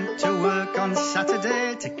I went to work on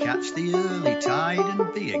Saturday to catch the early tide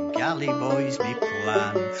and be a galley boy's me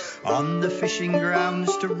plan. On the fishing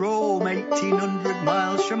grounds to roam 1800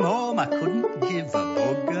 miles from home, I couldn't give a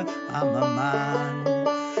bugger, I'm a man.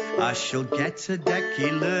 I shall get a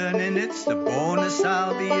decky learning, it's the bonus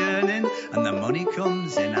I'll be earning, and the money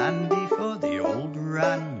comes in handy for the old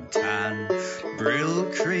rantan.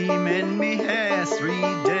 Brill cream in me hair,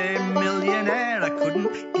 3-day millionaire, I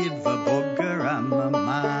couldn't give a bugger, I'm a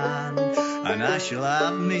man. And I shall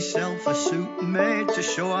have myself a suit made to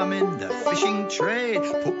show I'm in the fishing trade,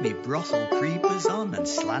 put me brothel creepers on and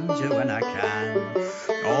slanger when I can.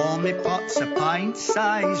 All me pots are pint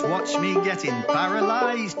size, watch me getting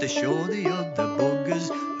paralysed to show the other buggers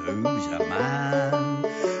who's a man.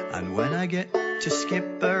 And when I get to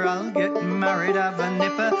Skipper, I'll get married, have a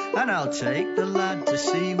nipper, and I'll take the lad to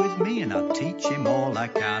sea with me, and I'll teach him all I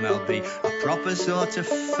can. I'll be a proper sort of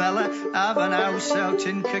fella, have an house out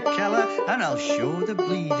in Kirkella, and I'll show the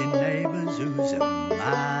bleeding neighbours who's a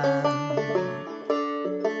man.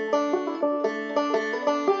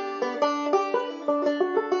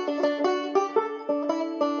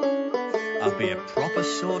 I'll be a proper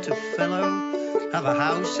sort of fellow, have a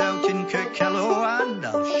house out in Kirkello, and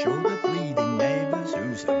I'll show the bleeding neighbours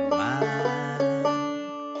who's a man.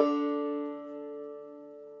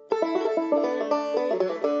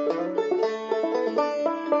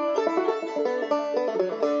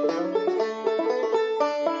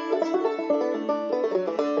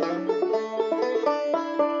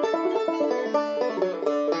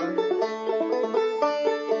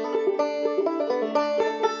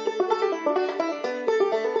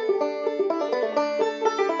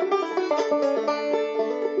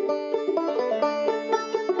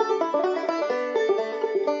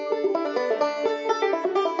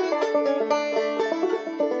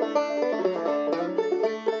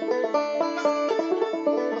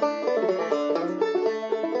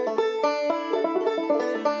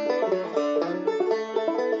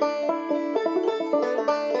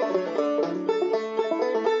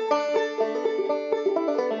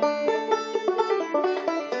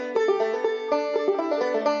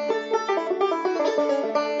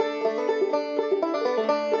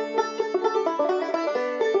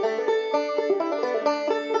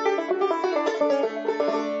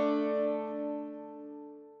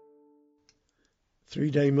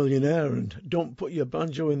 3-Day Millionaire and Don't Put Your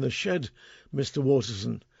Banjo in the Shed, Mr.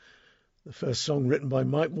 Waterson. The first song written by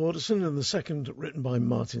Mike Waterson and the second written by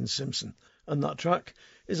Martin Simpson. And that track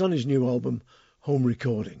is on his new album, Home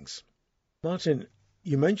Recordings. Martin,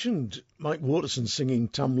 you mentioned Mike Waterson singing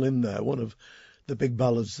Tam Lin there, one of the big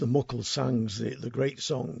ballads, the Muckle Sangs, the great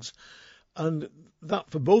songs. And that,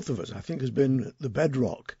 for both of us, I think has been the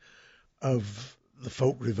bedrock of the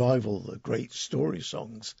folk revival, the great story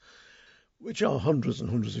songs, which are hundreds and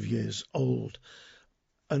hundreds of years old.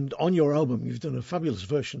 And on your album, you've done a fabulous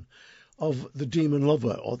version of The Demon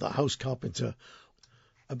Lover, or The House Carpenter,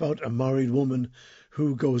 about a married woman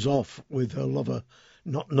who goes off with her lover,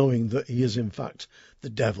 not knowing that he is, in fact, the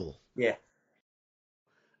devil. Yeah.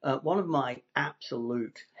 One of my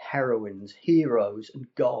absolute heroines, heroes and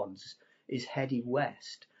gods is Hetty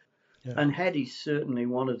West. Yeah. And Hetty's certainly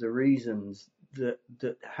one of the reasons that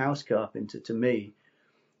House Carpenter, to me,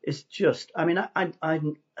 is just, I mean,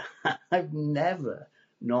 I've never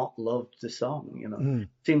not loved the song, you know.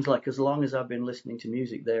 Seems like as long as I've been listening to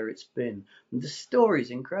music, there it's been. And the story's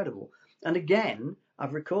incredible. And again,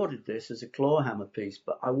 I've recorded this as a clawhammer piece,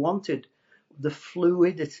 but I wanted the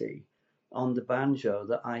fluidity on the banjo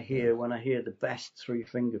that I hear when I hear the best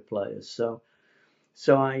three-finger players. So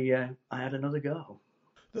I had another go.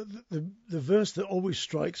 The verse that always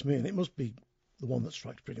strikes me, and it must be the one that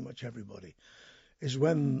strikes pretty much everybody, is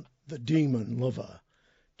when the demon lover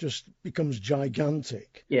just becomes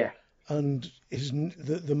gigantic. Yeah. And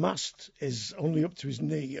the mast is only up to his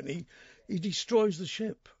knee, and he destroys the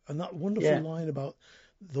ship. And that wonderful line about,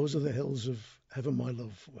 those are the hills of heaven, my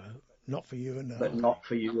love. Well, not for you and now. But not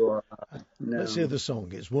for you or no. Let's hear the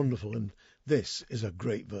song. It's wonderful, and this is a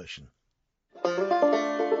great version.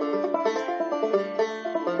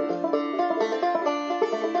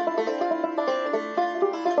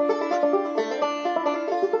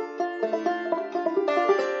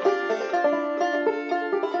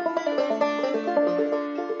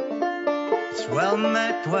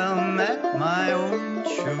 Well met, my own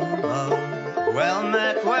true love. Well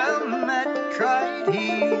met, cried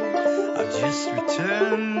he. I've just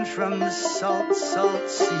returned from the salt, salt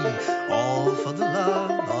sea, all for the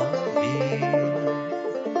love of thee.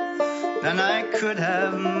 Then I could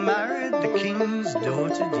have married the king's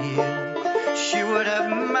daughter dear. She would have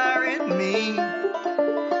married me.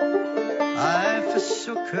 I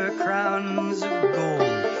forsook her crowns of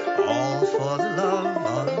gold, all for the love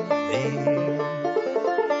of thee.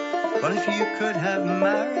 Well, if you could have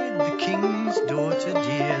married the king's daughter,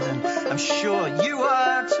 dear, then I'm sure you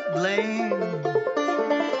are to blame.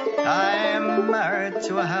 I am married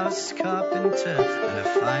to a house carpenter, and I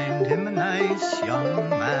find him a nice young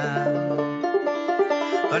man.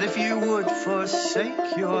 But if you would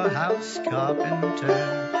forsake your house carpenter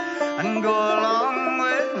and go along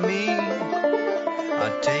with me,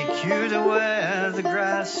 I'd take you to where the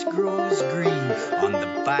grass grows green on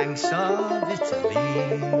the banks of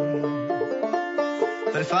Italy.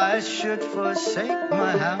 But if I should forsake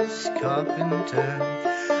my house carpenter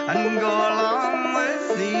and go along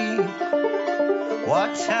with thee,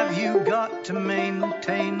 what have you got to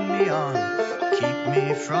maintain me on, keep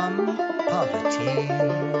me from poverty?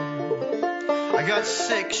 I got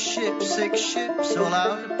 6 ships all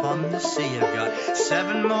out upon the sea. I've got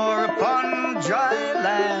 7 more upon dry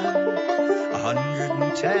land.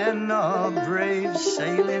 110 are brave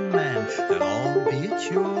sailing men, they'll all be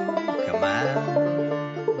at your command.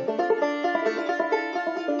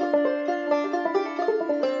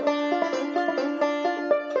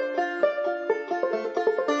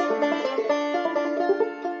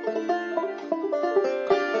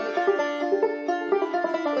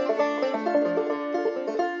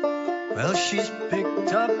 Well, she's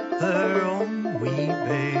picked up her own wee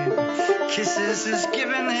babe, kisses has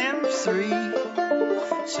given him 3,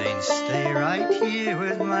 saying stay right here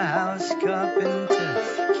with my house carpenter,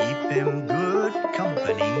 keep him good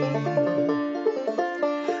company.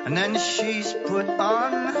 And then she's put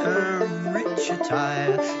on her rich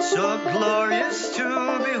attire, so glorious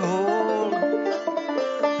to behold,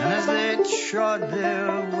 and as they trod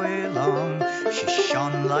their way along, she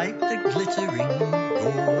shone like the glittering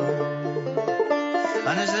gold.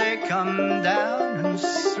 And as they come down and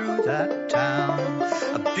through that town,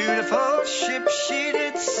 a beautiful ship she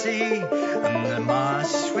did see, and the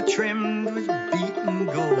masts were trimmed with beaten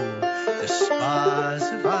gold, the spars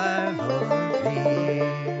of ivory.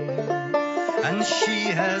 And she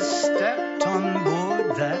has stepped on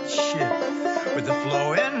board that ship with the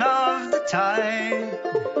flowing of the tide,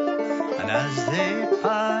 and as they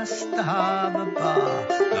passed the harbour bar,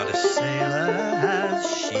 not a sailor has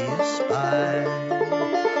she espied.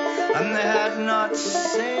 And they had not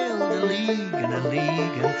sailed a league and a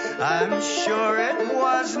league, and I'm sure it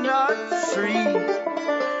was not 3.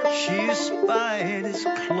 She espied his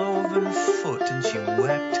cloven foot, and she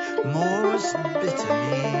wept most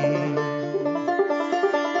bitterly.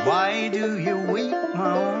 Why do you weep,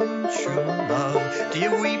 my own true love? Do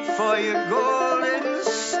you weep for your golden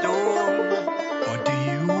store? Or do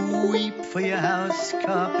you weep for your house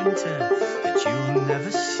carpenter that you'll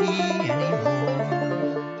never see anymore?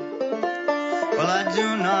 Well, I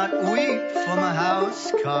do not weep for my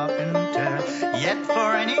house carpenter, yet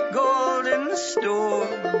for any gold in the store.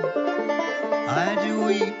 I do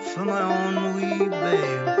weep for my own wee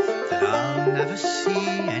babe that I'll never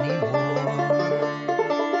see anymore.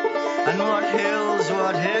 And what hills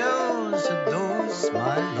are those,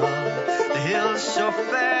 my love? The hills so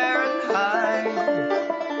fair and high.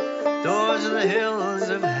 Those are the hills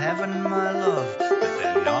of heaven, my love, but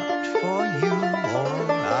they're not for you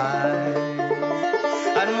or I.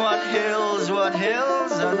 And what hills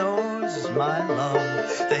are those, my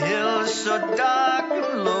love? The hills so dark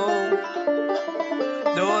and low.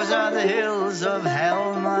 Those are the hills of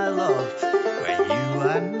hell, my love, where you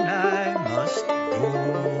and I must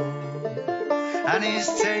go. And he's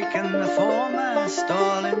taken the foremast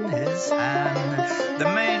all in his hand, the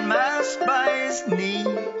mainmast by his knee,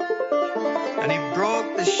 and he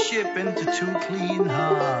broke the ship into 2 clean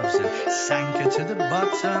halves and sank her to the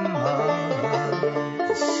bottom of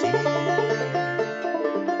the sea.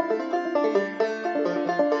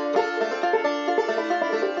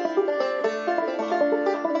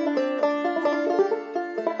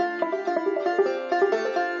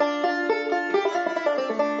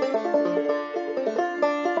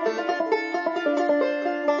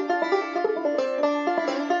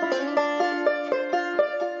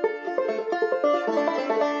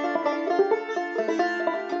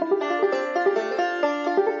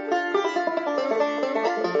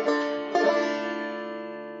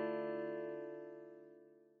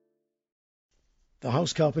 The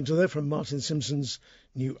House Carpenter there from Martin Simpson's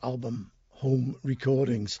new album, Home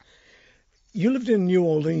Recordings. You lived in New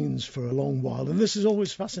Orleans for a long while, and this has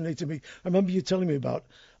always fascinated me. I remember you telling me about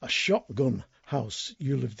a shotgun house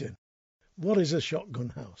you lived in. What is a shotgun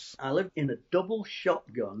house? I lived in a double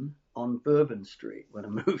shotgun on Bourbon Street when I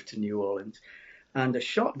moved to New Orleans. And a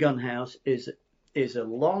shotgun house is a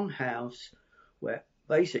long house where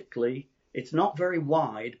basically It's not very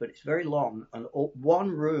wide, but it's very long, and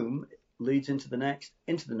one room leads into the next,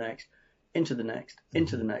 into the next, into the next,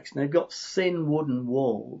 into the next. And they've got thin wooden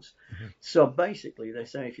walls. So basically, they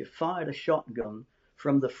say if you fired a shotgun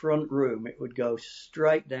from the front room, it would go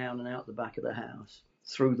straight down and out the back of the house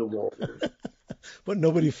through the wall. But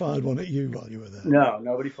nobody fired one at you while you were there. No,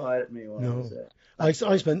 nobody fired at me while I was there. I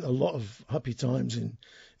spent a lot of happy times in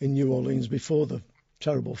New Orleans before the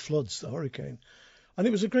terrible floods, the hurricane. And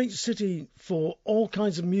it was a great city for all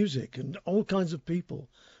kinds of music and all kinds of people.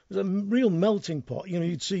 It was a real melting pot. You know,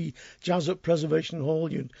 you'd see jazz at Preservation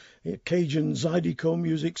Hall, you'd Cajun, Zydeco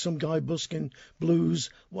music, some guy busking, blues,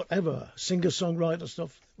 whatever, singer-songwriter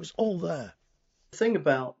stuff. It was all there. The thing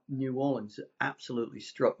about New Orleans that absolutely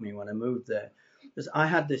struck me when I moved there is I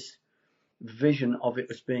had this vision of it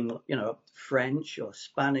as being, you know, French or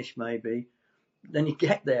Spanish maybe. Then you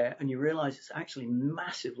get there and you realize it's actually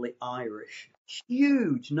massively Irish.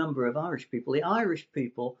 Huge number of Irish people. The Irish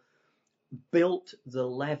people built the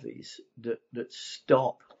levees that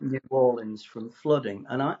stop New Orleans from flooding.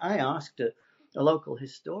 And I asked a local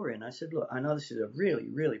historian, I said, look, I know this is a really,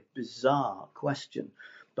 really bizarre question,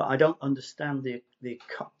 but I don't understand the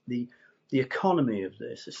economy of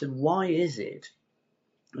this. I said, why is it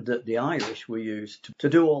that the Irish were used to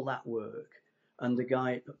do all that work? And the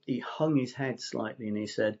guy, he hung his head slightly and he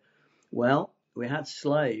said, well, we had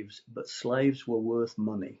slaves, but slaves were worth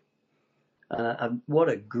money. And what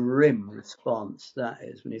a grim response that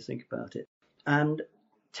is when you think about it. And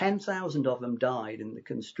 10,000 of them died in the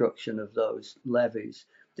construction of those levees.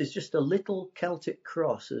 There's just a little Celtic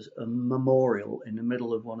cross as a memorial in the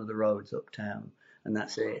middle of one of the roads uptown, and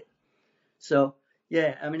that's it. So,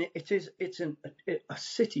 yeah, I mean, it's a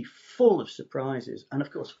city full of surprises and,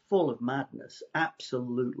 of course, full of madness.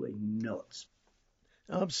 Absolutely nuts.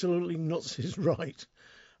 Absolutely nuts is right.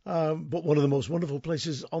 But one of the most wonderful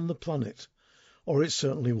places on the planet, or it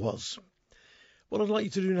certainly was. What I'd like you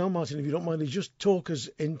to do now, Martin, if you don't mind, is just talk us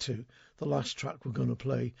into the last track we're going to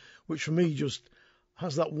play, which for me just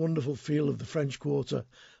has that wonderful feel of the French Quarter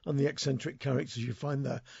and the eccentric characters you find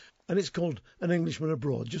there. And it's called An Englishman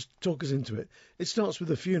Abroad. Just talk us into it. It starts with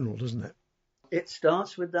a funeral, doesn't it? It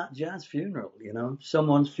starts with that jazz funeral, you know.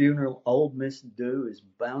 Someone's funeral, old Miss Dew is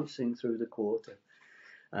bouncing through the quarter.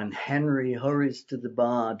 And Henry hurries to the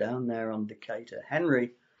bar down there on Decatur.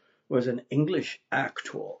 Henry was an English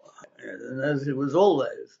actor, and as he was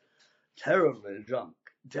always terribly drunk.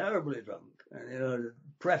 And, you know, to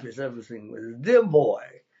preface everything with, dear boy.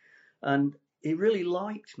 And he really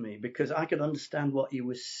liked me because I could understand what he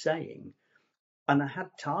was saying. And I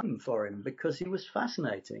had time for him because he was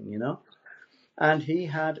fascinating, you know. And he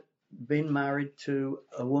had been married to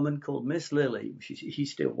a woman called Miss Lily. He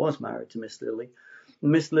still was married to Miss Lily.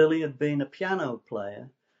 Miss Lily had been a piano player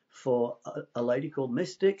for a lady called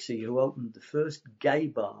Miss Dixie, who opened the first gay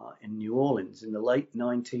bar in New Orleans in the late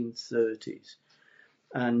 1930s.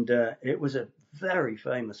 And it was a very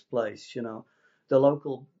famous place, you know. The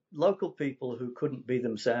local people who couldn't be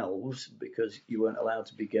themselves because you weren't allowed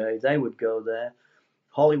to be gay, they would go there.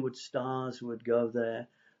 Hollywood stars would go there.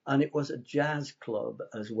 And it was a jazz club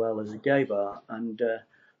as well as a gay bar. And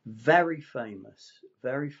very famous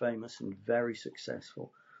and very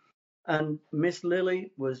successful. And Miss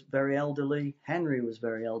Lily was very elderly. Henry was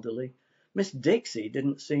very elderly. Miss Dixie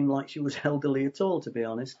didn't seem like she was elderly at all, to be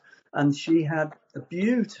honest. And she had a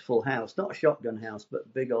beautiful house, not a shotgun house, but a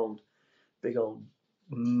big old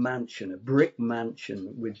mansion, a brick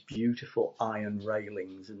mansion with beautiful iron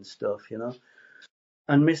railings and stuff, you know.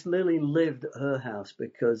 And Miss Lily lived at her house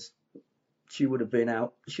because she would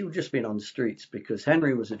just been on the streets because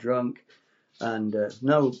Henry was a drunk and they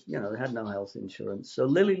had no health insurance. So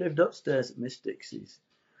Lily lived upstairs at Miss Dixie's.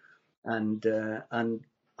 And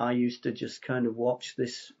I used to just kind of watch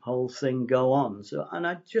this whole thing go on. And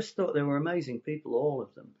I just thought they were amazing people, all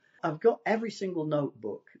of them. I've got every single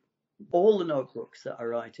notebook, all the notebooks that I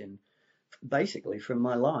write in, basically from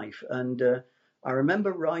my life. And I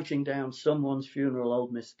remember writing down someone's funeral,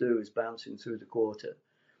 old Miss Dew is bouncing through the quarter.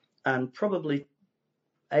 And probably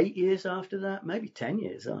 8 years after that, maybe 10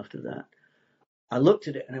 years after that, I looked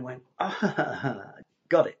at it and I went,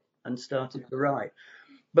 got it, and started to write.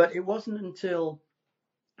 But it wasn't until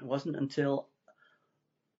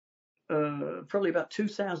probably about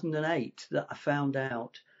 2008 that I found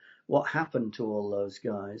out what happened to all those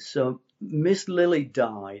guys. So Miss Lily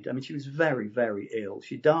died. I mean, she was very, very ill.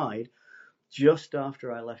 She died just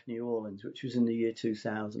after I left New Orleans, which was in the year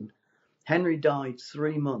 2000. Henry died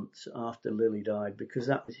 3 months after Lily died because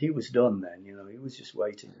he was done then, you know, he was just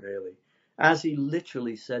waiting really. As he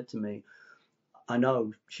literally said to me, I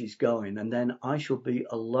know she's going, and then I shall be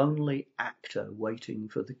a lonely actor waiting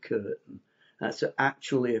for the curtain. That's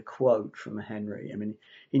actually a quote from Henry. I mean,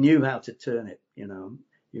 he knew how to turn it, you know,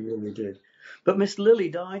 he really did. But Miss Lily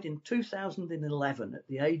died in 2011 at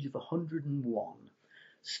the age of 101,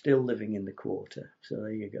 still living in the Quarter. So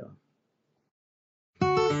there you go.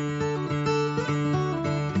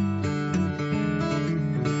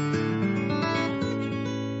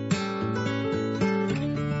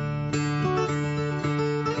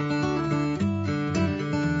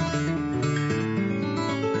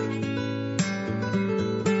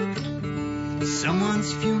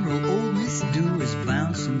 Someone's funeral, old Miss Dew is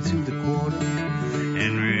bouncing through the Quarter.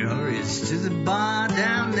 Henry hurries to the bar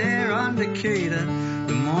down there on Decatur.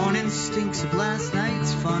 The morning stinks of last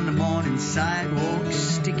night's fun. The morning sidewalk's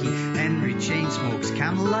sticky. Henry chain smokes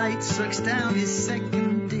Camel Light, sucks down his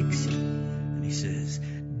second Dixie, and he says,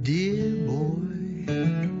 "Dear boy,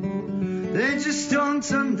 they just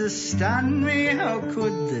don't understand me. How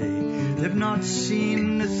could they? They've not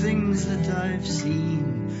seen the things that I've seen.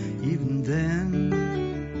 Even then,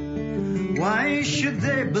 why should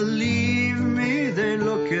they believe me? They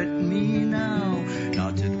look at me now,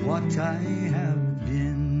 not at what I have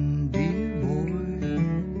been, dear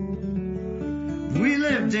boy. We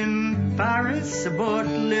lived in Paris, I bought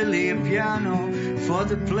Lily a piano for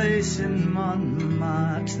the place in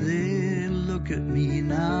Montmartre. They look at me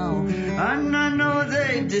now, and I know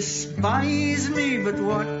they despise me, but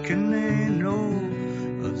what can they know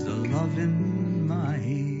of the love in my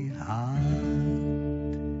heart?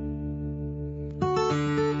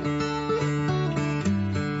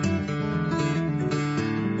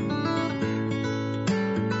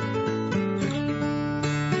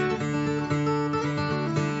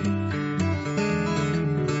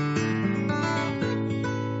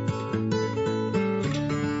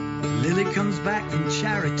 Lily comes back from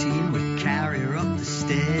charity and we carry her up the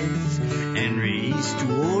stairs. Henry, he's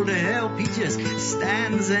too old to help, he just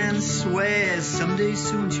stands and swears. Someday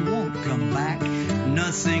soon she won't come back.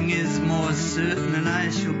 Nothing is more certain than I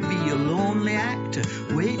shall be a lonely actor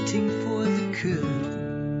waiting for the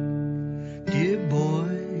curtain. Dear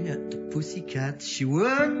boy, at the Pussycat she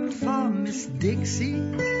worked for Miss Dixie.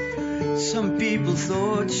 Some people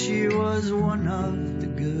thought she was one of the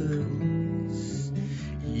girls.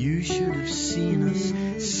 You should have seen us,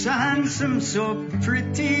 so handsome, so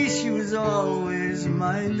pretty. She was always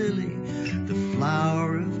my Lily, the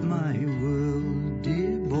flower of my world,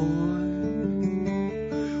 dear boy.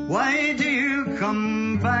 Why do you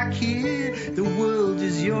come back here? The world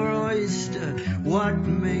is your oyster. What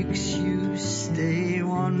makes you stay?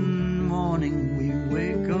 One morning we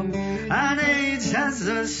wake up and age has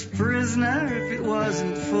us prisoner. If it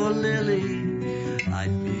wasn't for Lily,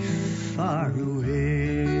 I'd be far away.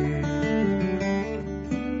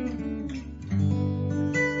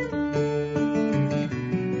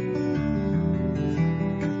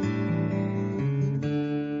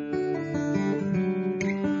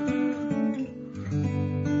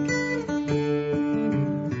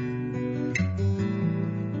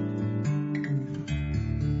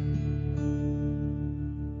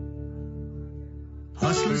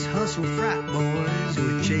 Hustlers hustle frat boys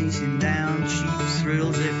who are chasing down cheap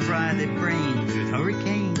thrills. They fry their brains with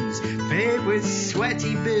hurricanes, paid with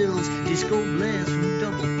sweaty bills. Disco blares from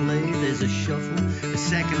double play. There's a shuffle, a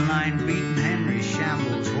second line beating. Henry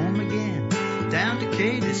shambles home again down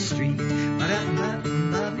Decatur Street.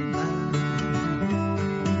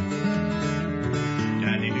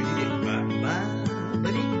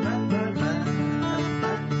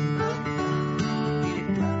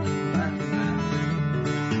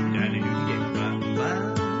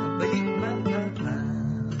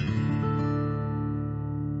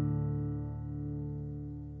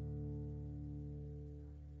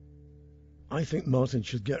 I think Martin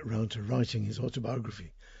should get round to writing his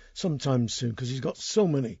autobiography sometime soon, because he's got so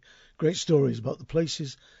many great stories about the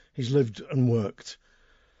places he's lived and worked.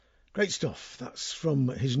 Great stuff. That's from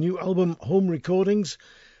his new album, Home Recordings.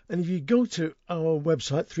 And if you go to our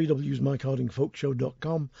website,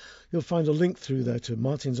 3wsmikehardingfolkshow.com, you'll find a link through there to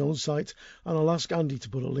Martin's own site, and I'll ask Andy to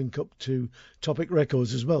put a link up to Topic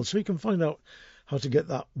Records as well, so you can find out how to get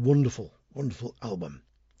that wonderful, wonderful album.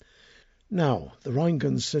 Now, the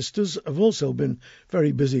Rheinguns sisters have also been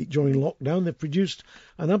very busy during lockdown. They've produced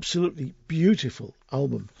an absolutely beautiful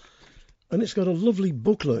album, and it's got a lovely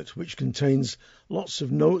booklet which contains lots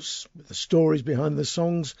of notes with the stories behind the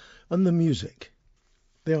songs and the music.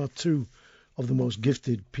 They are two of the most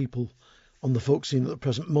gifted people on the folk scene at the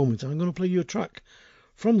present moment. I'm going to play you a track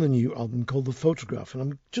from the new album called The Photograph, and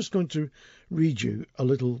I'm just going to read you a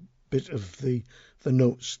little bit of the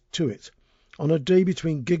notes to it. On a day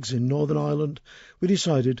between gigs in Northern Ireland, we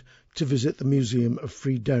decided to visit the Museum of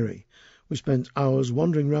Free Derry. We spent hours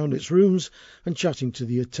wandering round its rooms and chatting to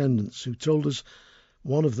the attendants, who told us,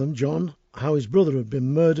 one of them, John, how his brother had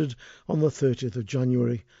been murdered on the 30th of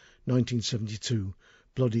January 1972,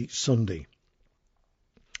 Bloody Sunday.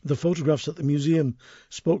 The photographs at the museum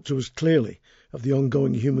spoke to us clearly of the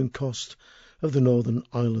ongoing human cost of the Northern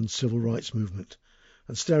Ireland civil rights movement,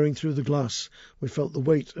 and staring through the glass we felt the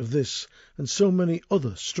weight of this and so many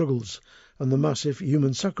other struggles and the massive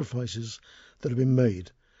human sacrifices that have been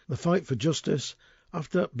made. The fight for justice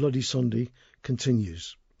after Bloody Sunday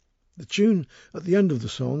continues. The tune at the end of the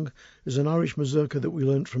song is an Irish mazurka that we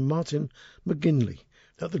learnt from Martin McGinley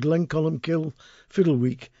at the Glencolmkill Fiddle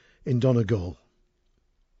Week in Donegal.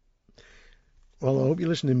 Well, I hope you're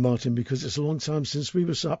listening, Martin, because it's a long time since we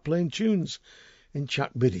were sat playing tunes in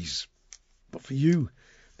Chack Biddies. But for you,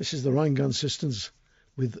 this is the Rheingang Sisters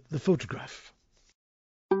with The Photograph.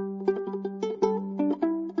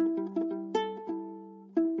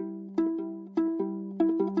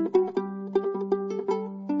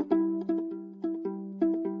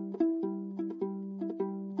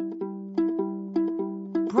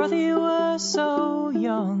 Brother, you were so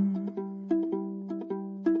young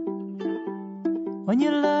when you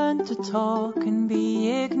learned to talk and be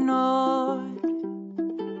ignored,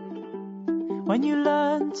 when you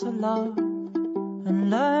learned to love and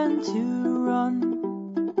learned to run.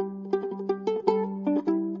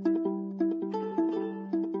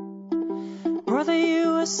 Brother,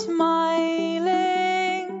 you were smiling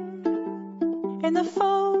in the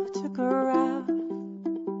photograph.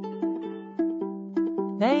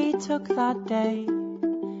 They took that day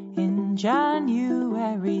in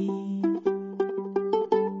January.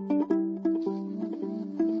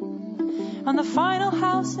 On the final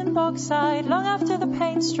house in Bogside, long after the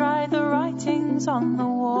paint's dried, the writing's on the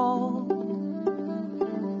wall.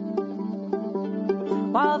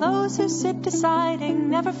 While those who sit deciding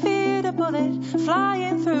never feared a bullet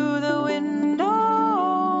flying through the window.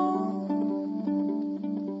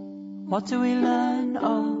 What do we learn?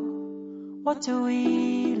 Oh, what do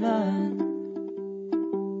we learn?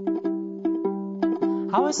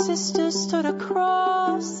 Our sisters stood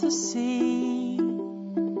across the sea,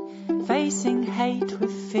 facing hate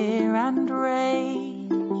with fear and rage.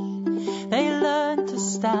 They learned to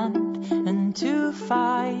stand and to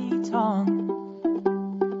fight on.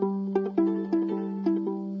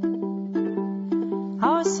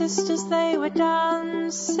 Our sisters, they were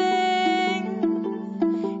dancing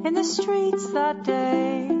in the streets that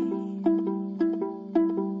day,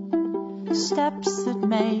 steps that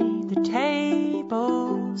made the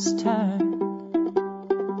tables turn.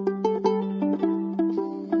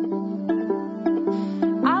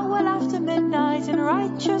 Out well after midnight in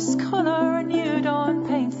righteous colour, a new dawn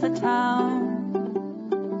paints the town.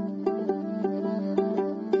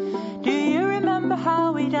 Do you remember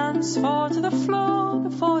how we danced four to the floor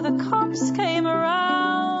before the cops came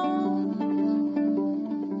around?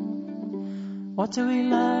 What do we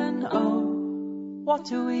learn? Oh, what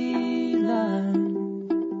do we learn?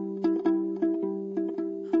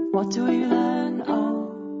 What do we learn?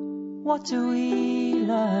 Oh, what do we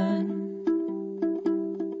learn?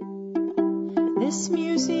 This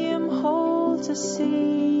museum holds a secret.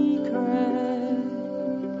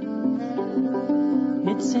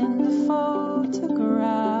 It's in the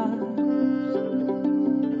photograph.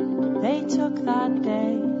 They took that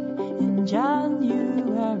day in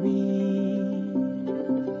January.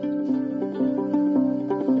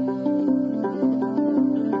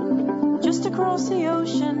 Just across the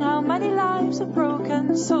ocean, how many lives are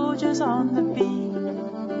broken, soldiers on the beat.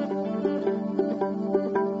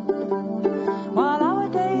 While our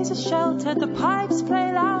days are sheltered, the pipes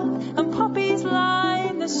play loud and poppies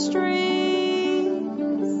line the streets.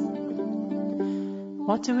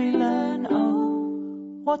 What do we learn?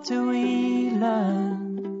 Oh, what do we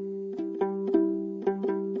learn?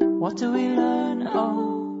 What do we learn?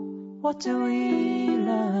 Oh, what do we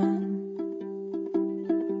learn?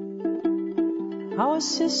 Our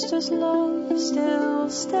sisters' love still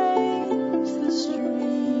stains the streets.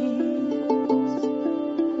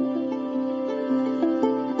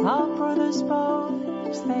 Our brothers'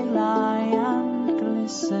 bones, they lie and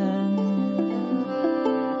glisten.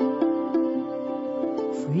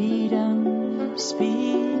 Freedom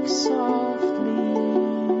speaks softly,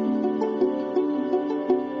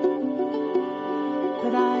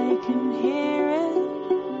 but I can hear it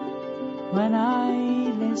when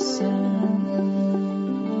I listen.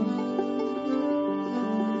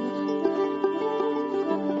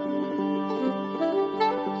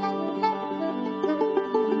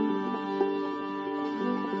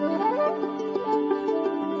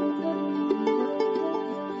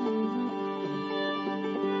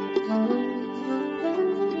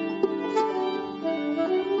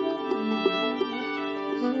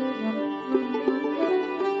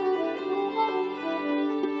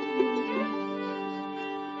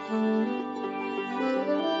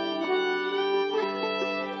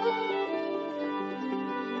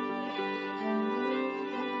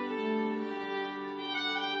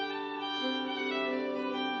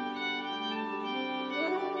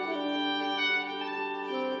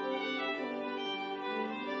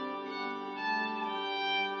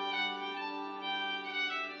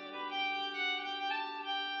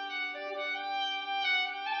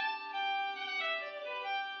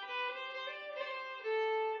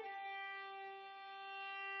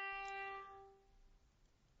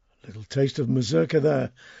 Little taste of Mazurka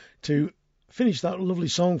there to finish that lovely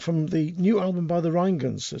song from the new album by the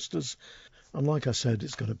Rheingold Sisters. And like I said,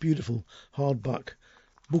 it's got a beautiful hardback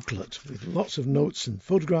booklet with lots of notes and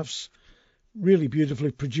photographs, really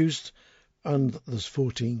beautifully produced, and there's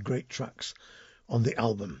 14 great tracks on the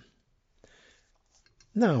album.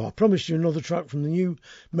 Now, I promised you another track from the new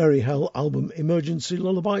Merry Hell album, Emergency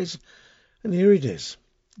Lullabies, and here it is,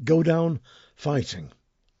 Go Down Fighting.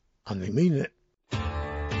 And they mean it.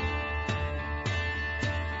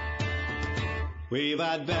 We've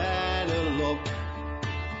had better luck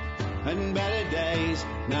and better days.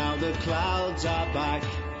 Now the clouds are back.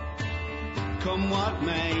 Come what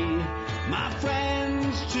may, my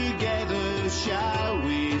friends, together shall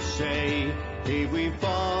we say, if we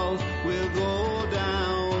fall, we'll go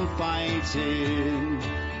down fighting.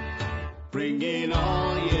 Bring in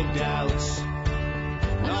all your doubts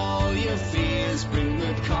and all your fears. Bring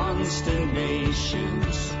the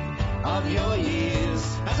consternations of your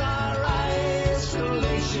years. As our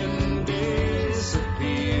isolation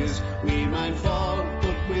disappears, we might fall,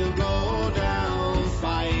 but we'll go down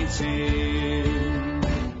fighting.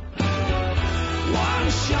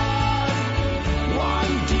 One shot,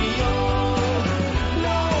 one deal.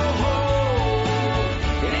 No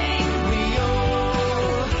hope, it ain't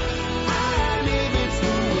real. And if it's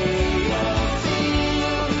the way you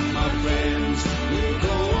feel, my friends, we'll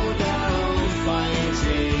go down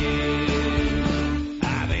fighting.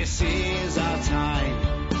 This is our time.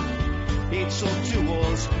 It's up to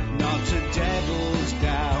us, not to devils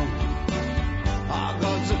down. Our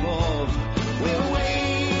gods above will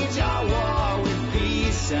wage our war with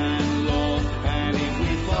peace and love. And if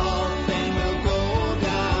we fall, then we'll go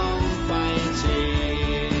down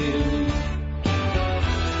fighting.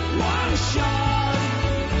 One shot,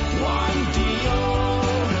 one deal.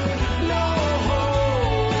 No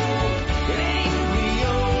hope, it ain't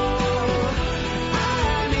real.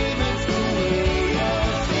 And if it's the way you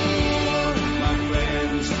feel, my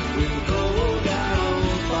friends, we'll go down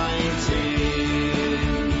fighting.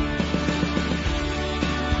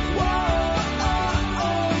 Whoa, oh,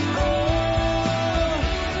 oh, oh.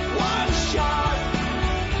 One shot,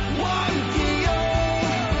 one deal.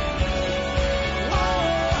 Whoa,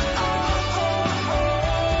 oh, oh, oh.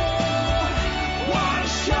 One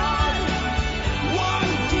shot,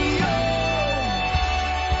 one deal.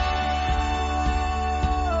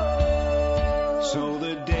 So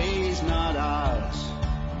the day's not ours,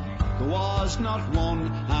 the war's not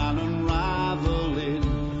won, and unraveling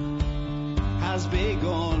has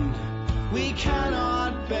begun. We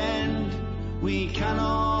cannot bend, we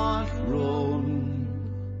cannot run.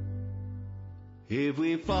 If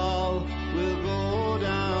we fall, we'll go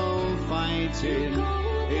down fighting.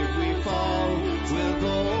 If we fall, we'll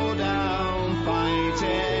go down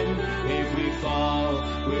fighting. If we fall,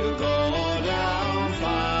 we'll go down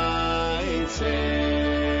fighting.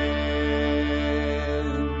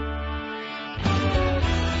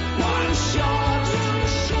 One shot,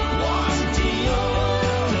 one deal.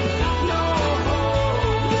 No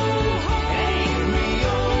hope, ain't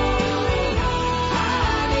real.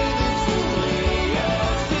 And if it's the way you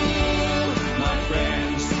feel, my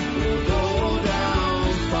friends, we'll go down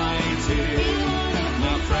fighting.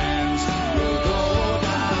 My friends, we'll go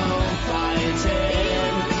down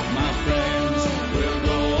fighting. My friends, we'll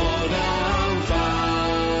go down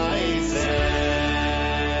fighting.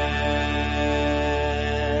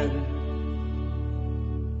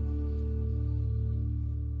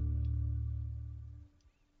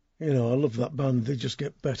 You know, I love that band. They just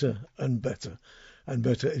get better and better and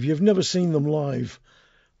better. If you've never seen them live,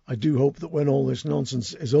 I do hope that when all this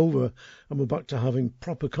nonsense is over and we're back to having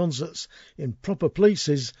proper concerts in proper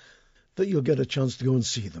places, that you'll get a chance to go and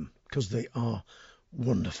see them, because they are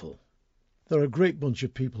wonderful. They're a great bunch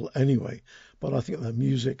of people anyway, but I think their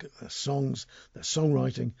music, their songs, their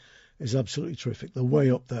songwriting is absolutely terrific. They're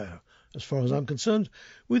way up there, as far as I'm concerned,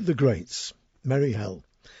 with the greats. Merry Hell,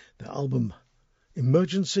 their album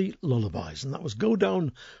Emergency Lullabies, and that was Go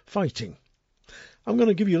Down Fighting. I'm going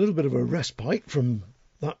to give you a little bit of a respite from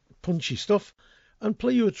that punchy stuff and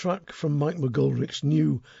play you a track from Mike McGoldrick's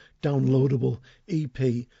new downloadable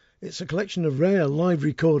EP. It's a collection of rare live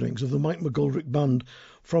recordings of the Mike McGoldrick Band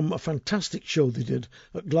from a fantastic show they did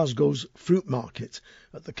at Glasgow's Fruit Market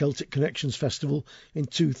at the Celtic Connections Festival in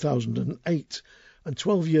 2008. And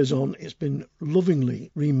 12 years on, it's been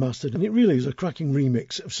lovingly remastered, and it really is a cracking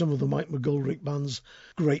remix of some of the Mike McGoldrick Band's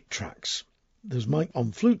great tracks. There's Mike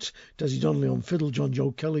on flute, Desi Donnelly on fiddle, John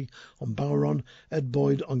Joe Kelly on bodhrán, Ed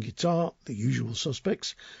Boyd on guitar, the usual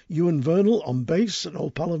suspects, Ewan Vernal on bass, an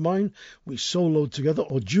old pal of mine. We soloed together,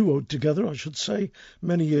 or duoed together, I should say,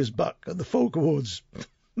 many years back at the Folk Awards.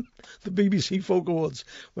 the BBC Folk Awards,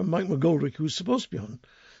 when Mike McGoldrick, who was supposed to be on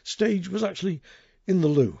stage, was actually in the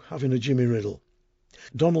loo having a Jimmy Riddle.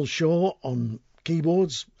 Donald Shaw on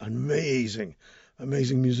keyboards, amazing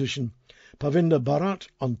musician. Pavinder Bharat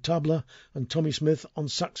on tabla and Tommy Smith on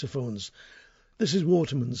saxophones. This is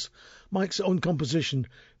Waterman's, Mike's own composition,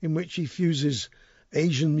 in which he fuses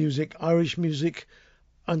Asian music, Irish music,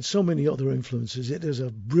 and so many other influences. It is a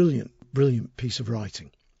brilliant piece of writing.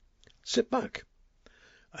 Sit back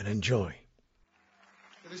and enjoy.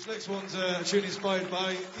 This next one's a tune inspired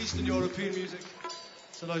by Eastern European music.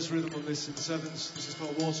 It's a nice rhythm on this in the sevens. This is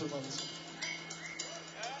called Waterman's.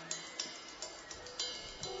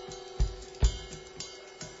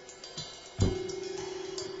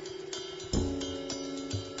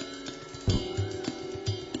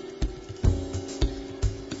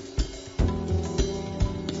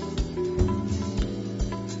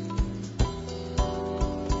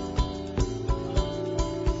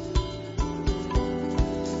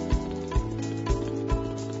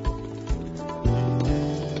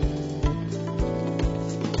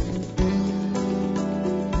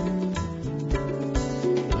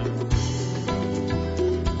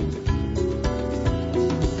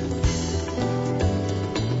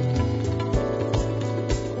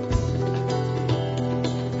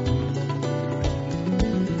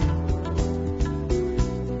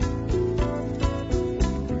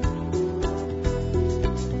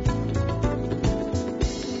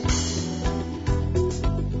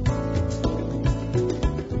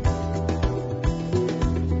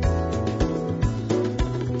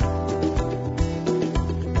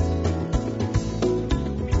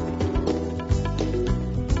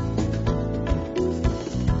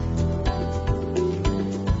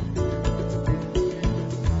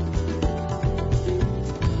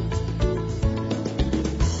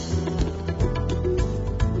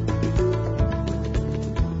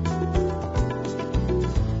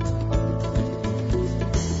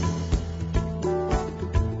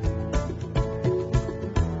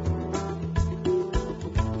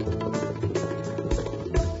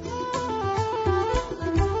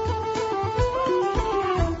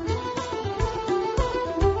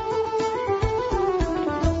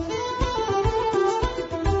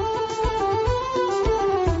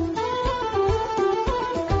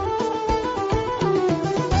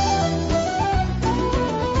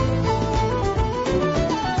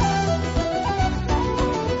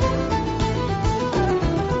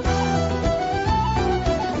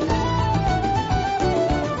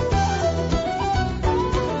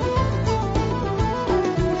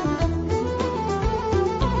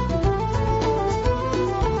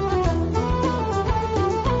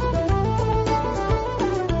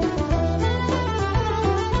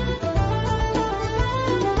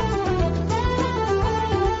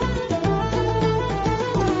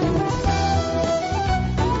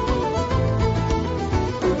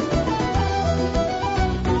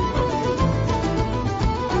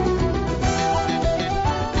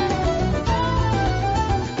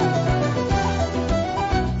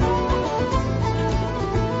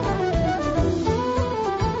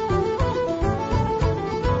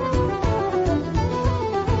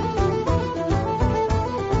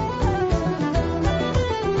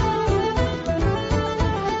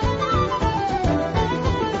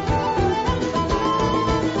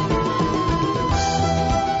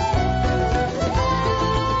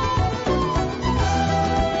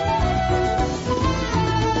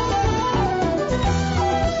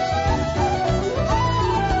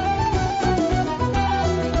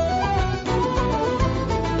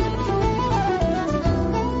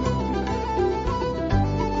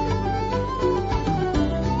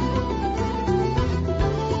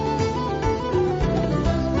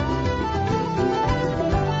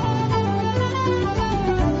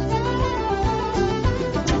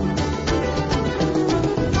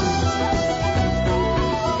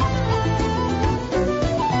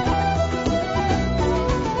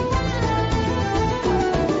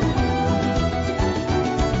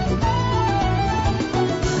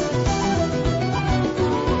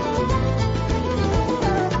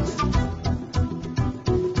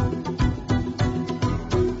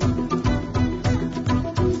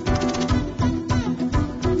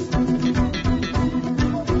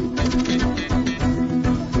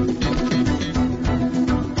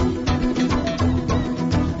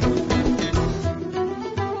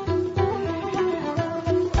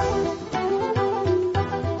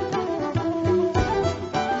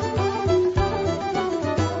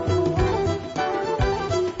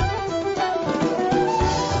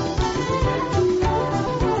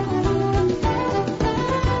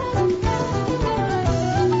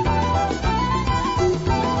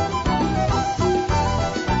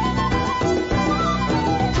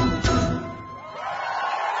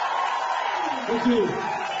 Cool.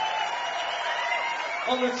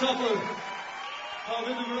 On the top of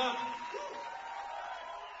in the rap.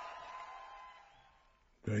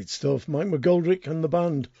 Great stuff. Mike McGoldrick and the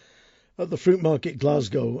band at the Fruit Market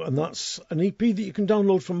Glasgow, and that's an EP that you can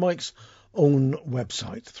download from Mike's own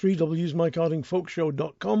website.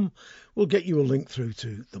 3wsmikehardingfolkshow.com will get you a link through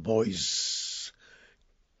to the boys'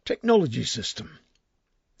 technology system.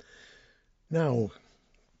 Now,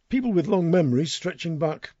 people with long memories stretching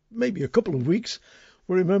back maybe a couple of weeks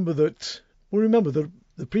will remember that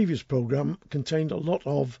the previous programme contained a lot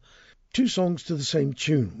of two songs to the same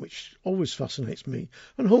tune, which always fascinates me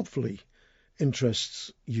and hopefully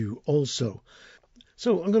interests you also.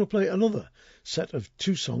 So I'm going to play another set of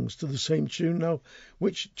two songs to the same tune now,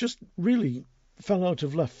 which just really fell out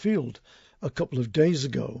of left field a couple of days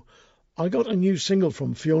ago. I got a new single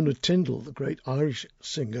from Fiona Tindall, the great Irish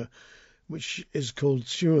singer, which is called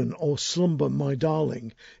Siúan, or Slumber My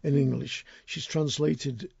Darling in English. She's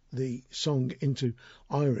translated the song into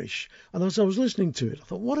Irish, and as I was listening to it, I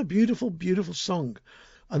thought, what a beautiful, beautiful song.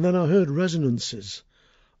 And then I heard resonances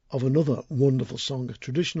of another wonderful song, a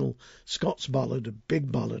traditional Scots ballad, a big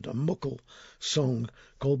ballad, a muckle song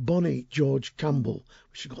called Bonnie George Campbell,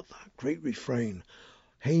 which has got that great refrain,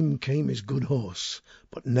 "Hame came his good horse,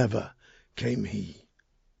 but never came he."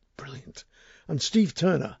 Brilliant. And Steve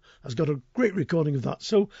Turner has got a great recording of that,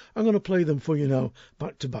 so I'm going to play them for you now,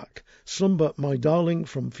 back to back. Slumber My Darling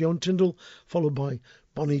from Fiona Tindall, followed by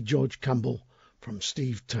Bonnie George Campbell from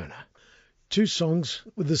Steve Turner. Two songs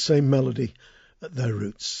with the same melody at their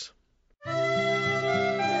roots.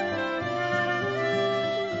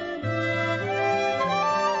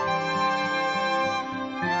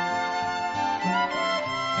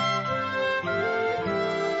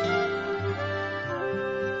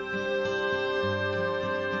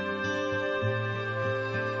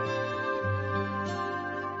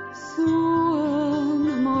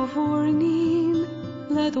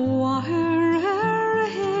 Let water her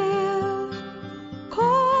hair,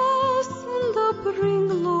 Cosn the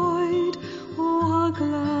bring Lloyd, O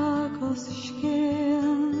Aglagos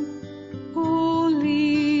Skin, O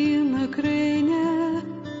Lina Grene,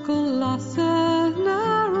 Golassa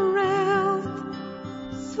na Relt,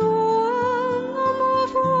 Swan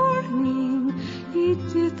of warning,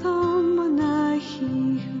 Iditam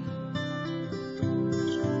Nahi.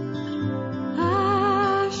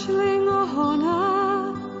 Ashling Ohana,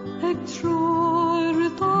 True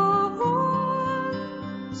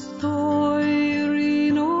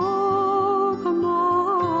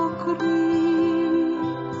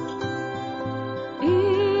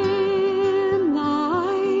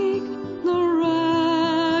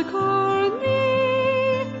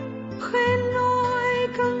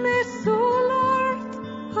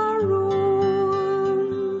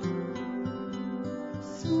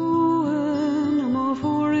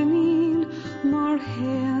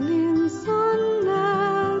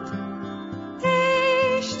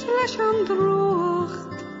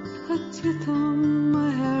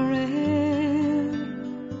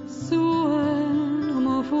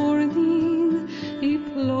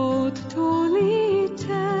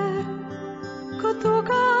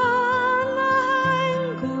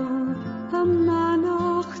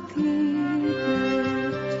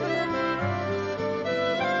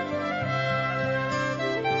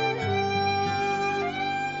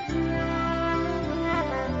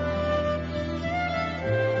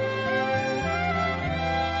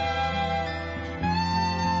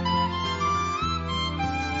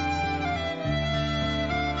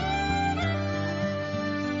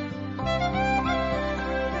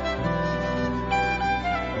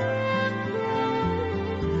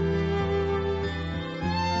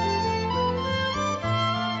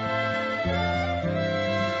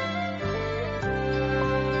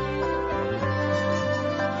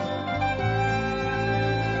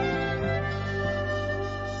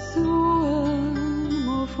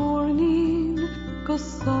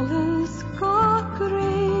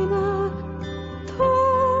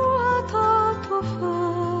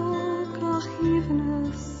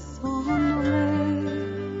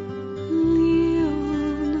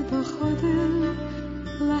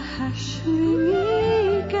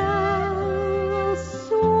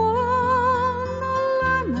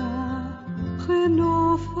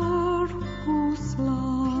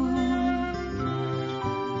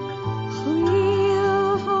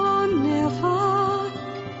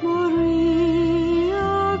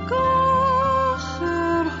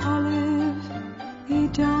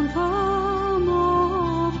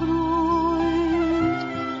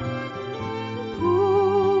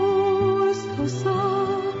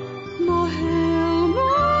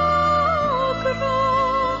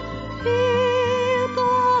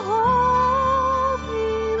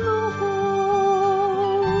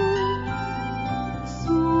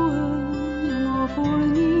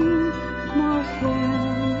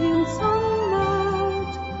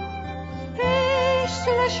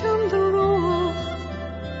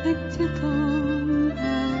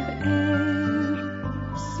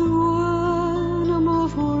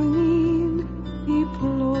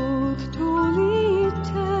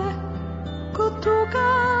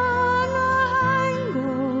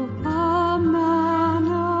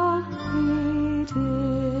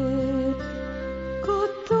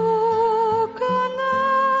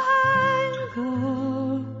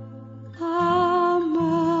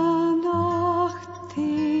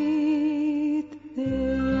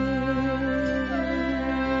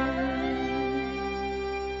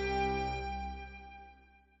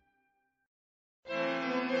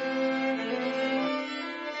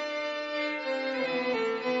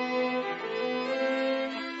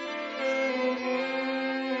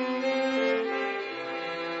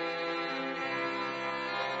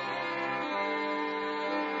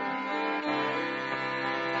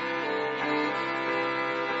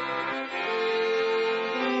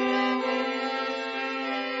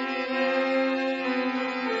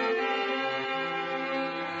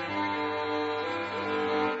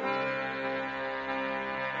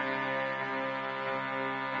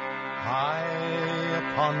High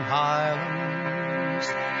upon highlands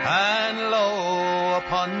and low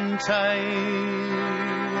upon Tay,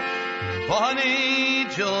 bonny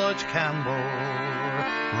George Campbell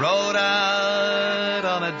rode out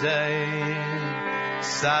on a day,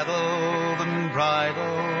 saddled and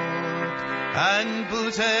bridled and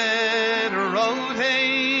booted rode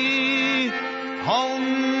he.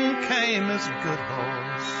 Home came his good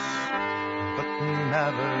horse, but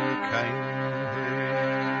never came.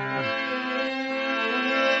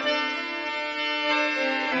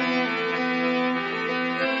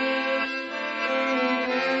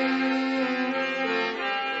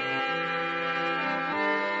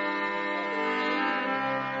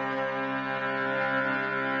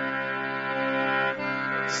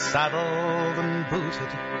 Saddled and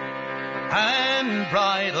booted and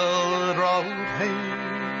bridled rode he,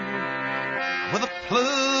 with a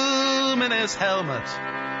plume in his helmet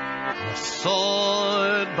and a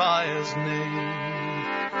sword by his knee.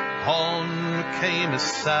 On came his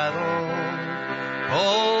saddle,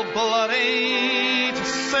 all bloody to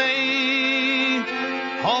see.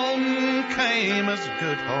 Home came his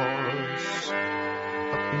good horse,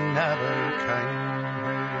 but never came.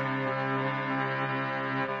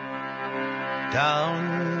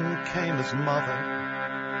 Down came his mother,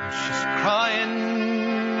 and she's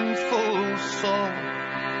crying full sore.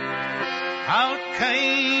 Out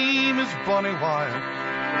came his bonny wife,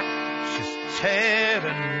 she's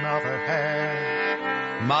tearing of her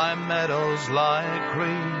hair. My meadows lie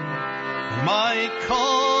green, my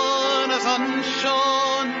corn is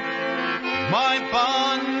unshorn, my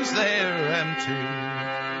barns they're empty,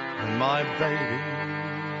 and my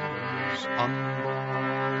baby's unborn.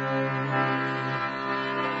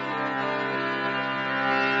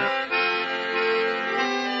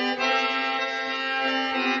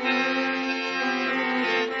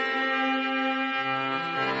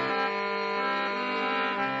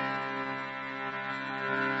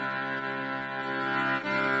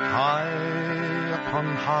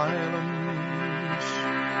 Highlands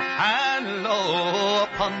and low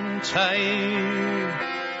upon Tay,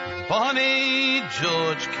 bonny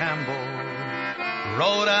George Campbell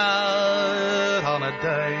rode out on a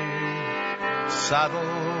day, saddled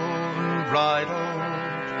and bridled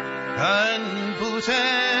and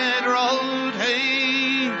booted rode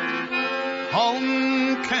he.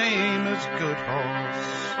 Home came his good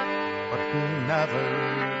horse, but never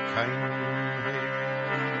came.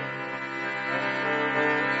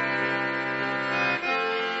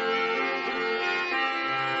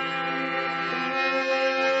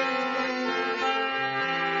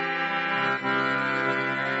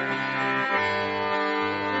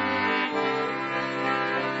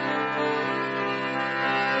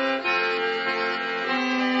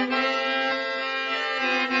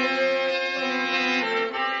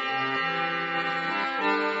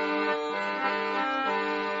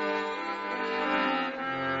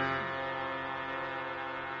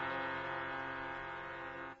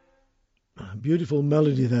 Beautiful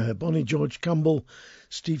melody there. Bonnie George Campbell,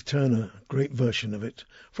 Steve Turner, great version of it.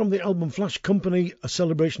 From the album Flash Company, a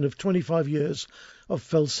celebration of 25 years of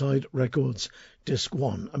Fellside Records, Disc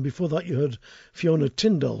 1. And before that you heard Fiona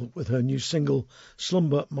Tyndall with her new single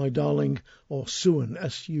Slumber My Darling, or Suan,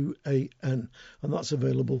 S-U-A-N. And that's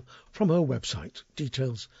available from her website.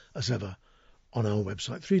 Details as ever on our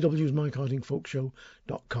website,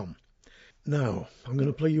 3wsmikehardingfolkshow.com. Now, I'm going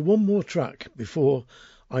to play you one more track before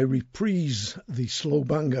I reprise the slow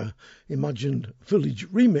banger Imagined Village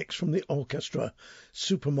remix from the orchestra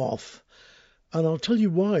Supermoth. And I'll tell you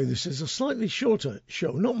why this is a slightly shorter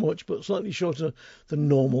show, not much, but slightly shorter than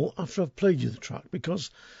normal after I've played you the track, because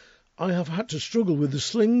I have had to struggle with the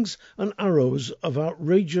slings and arrows of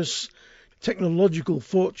outrageous technological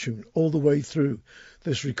fortune all the way through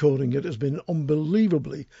this recording. It has been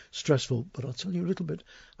unbelievably stressful, but I'll tell you a little bit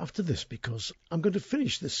after this, because I'm going to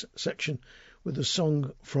finish this section with a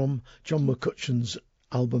song from John McCutcheon's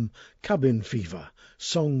album Cabin Fever,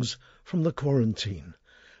 Songs from the Quarantine.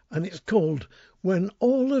 And it's called When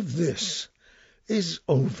All of This Is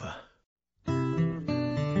Over.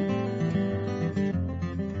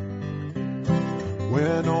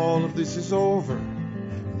 When all of this is over,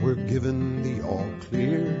 we're given the all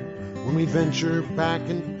clear. When we venture back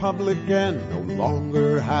in public and no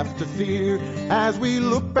longer have to fear. As we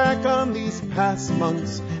look back on these past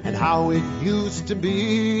months and how it used to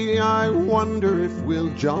be, I wonder if we'll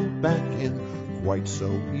jump back in quite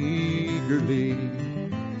so eagerly.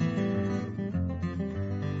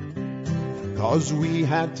 'Cause we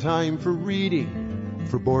had time for reading,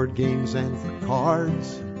 for board games and for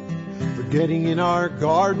cards, for getting in our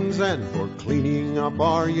gardens and for cleaning up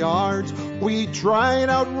our yards. We tried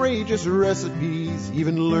outrageous recipes,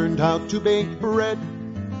 even learned how to bake bread,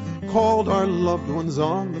 called our loved ones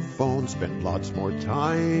on the phone, spent lots more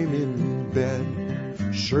time in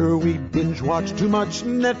bed. Sure, we binge-watched too much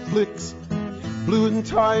Netflix, blew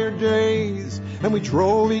entire days, and we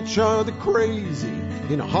drove each other crazy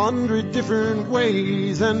in 100 different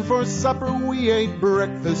ways. And for supper we ate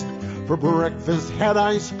breakfast, for breakfast had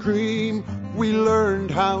ice cream. We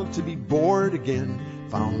learned how to be bored again,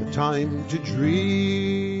 found the time to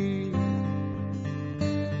dream.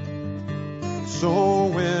 So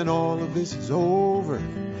when all of this is over,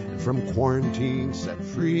 and from quarantine set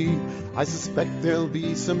free, I suspect there'll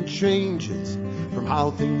be some changes from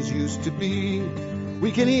how things used to be.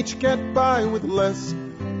 We can each get by with less,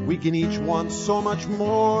 we can each want so much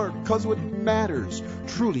more, 'cause what matters,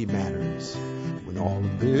 truly matters, when all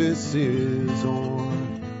of this is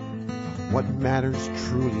on. What matters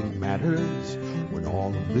truly matters when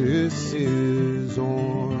all of this is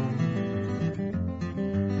on.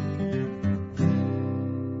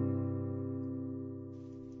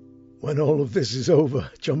 When All of This Is Over,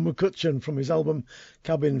 John McCutcheon from his album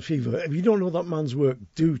Cabin Fever. If you don't know that man's work,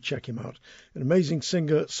 do check him out. An amazing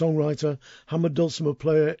singer, songwriter, hammer dulcimer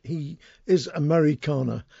player. He is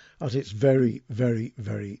Americana at its very, very,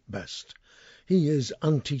 very best. He is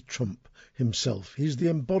anti-Trump himself. He's the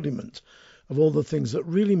embodiment of all the things that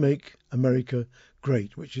really make America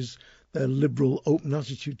great, which is their liberal, open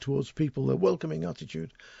attitude towards people, their welcoming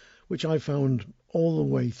attitude, which I found all the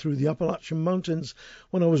way through the Appalachian Mountains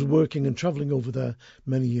when I was working and travelling over there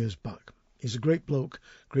many years back. He's a great bloke,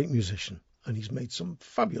 great musician, and he's made some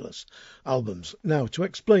fabulous albums. Now, to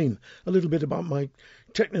explain a little bit about my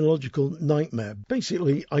technological nightmare,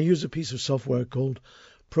 basically I use a piece of software called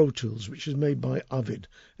Pro Tools, which is made by Avid,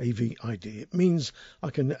 A-V-I-D. It means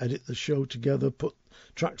I can edit the show together, put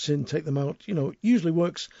tracks in, take them out. You know, it usually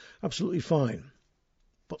works absolutely fine.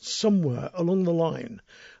 But somewhere along the line,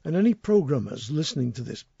 and any programmers listening to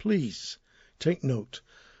this, please take note,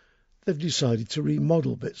 they've decided to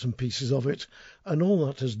remodel bits and pieces of it, and all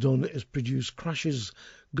that has done is produce crashes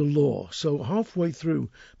galore. So halfway through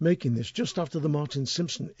making this, just after the Martin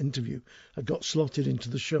Simpson interview had got slotted into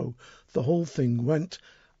the show, the whole thing went,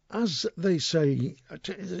 as they say,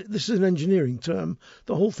 this is an engineering term,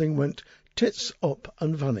 the whole thing went tits up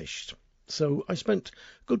and vanished. So I spent a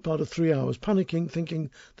good part of 3 hours panicking,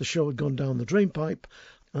 thinking the show had gone down the drain pipe.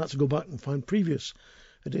 I had to go back and find previous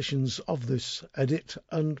editions of this edit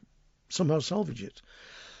and somehow salvage it.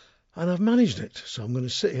 And I've managed it. So I'm going to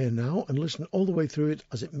sit here now and listen all the way through it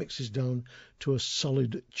as it mixes down to a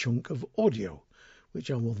solid chunk of audio,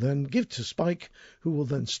 which I will then give to Spike, who will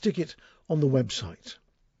then stick it on the website.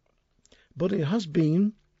 But it has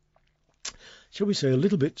been, shall we say, a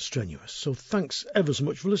little bit strenuous. So thanks ever so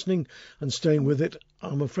much for listening and staying with it.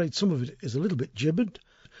 I'm afraid some of it is a little bit gibbered,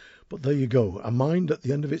 but there you go, a mind at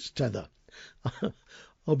the end of its tether.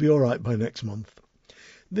 I'll be all right by next month.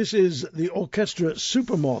 This is the Orchestra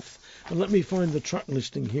Supermoth, and let me find the track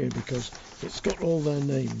listing here because it's got all their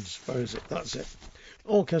names. Where is it? That's it.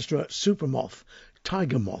 Orchestra Supermoth,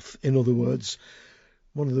 Tiger Moth, in other words.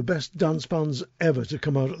 One of the best dance bands ever to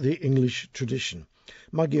come out of the English tradition.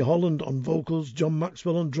 Maggie Holland on vocals, John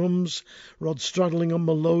Maxwell on drums, Rod Stradling on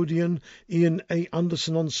melodeon, Ian A.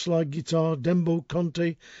 Anderson on slide guitar, Dembo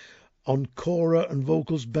Conte on kora and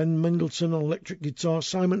vocals, Ben Mendelssohn on electric guitar,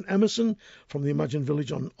 Simon Emerson from the Imagine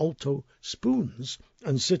Village on alto spoons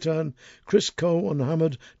and sitar, Chris Coe on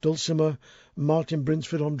hammered dulcimer, Martin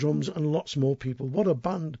Brinsford on drums, and lots more people. What a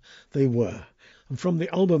band they were. And from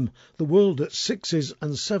the album The World at Sixes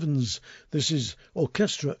and Sevens, this is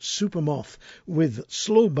Orchestra Supermoth with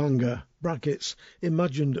Slow Banger, brackets,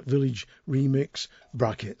 Imagined Village Remix,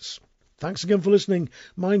 brackets. Thanks again for listening.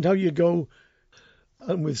 Mind how you go.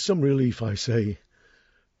 And with some relief I say,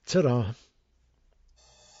 ta-ra.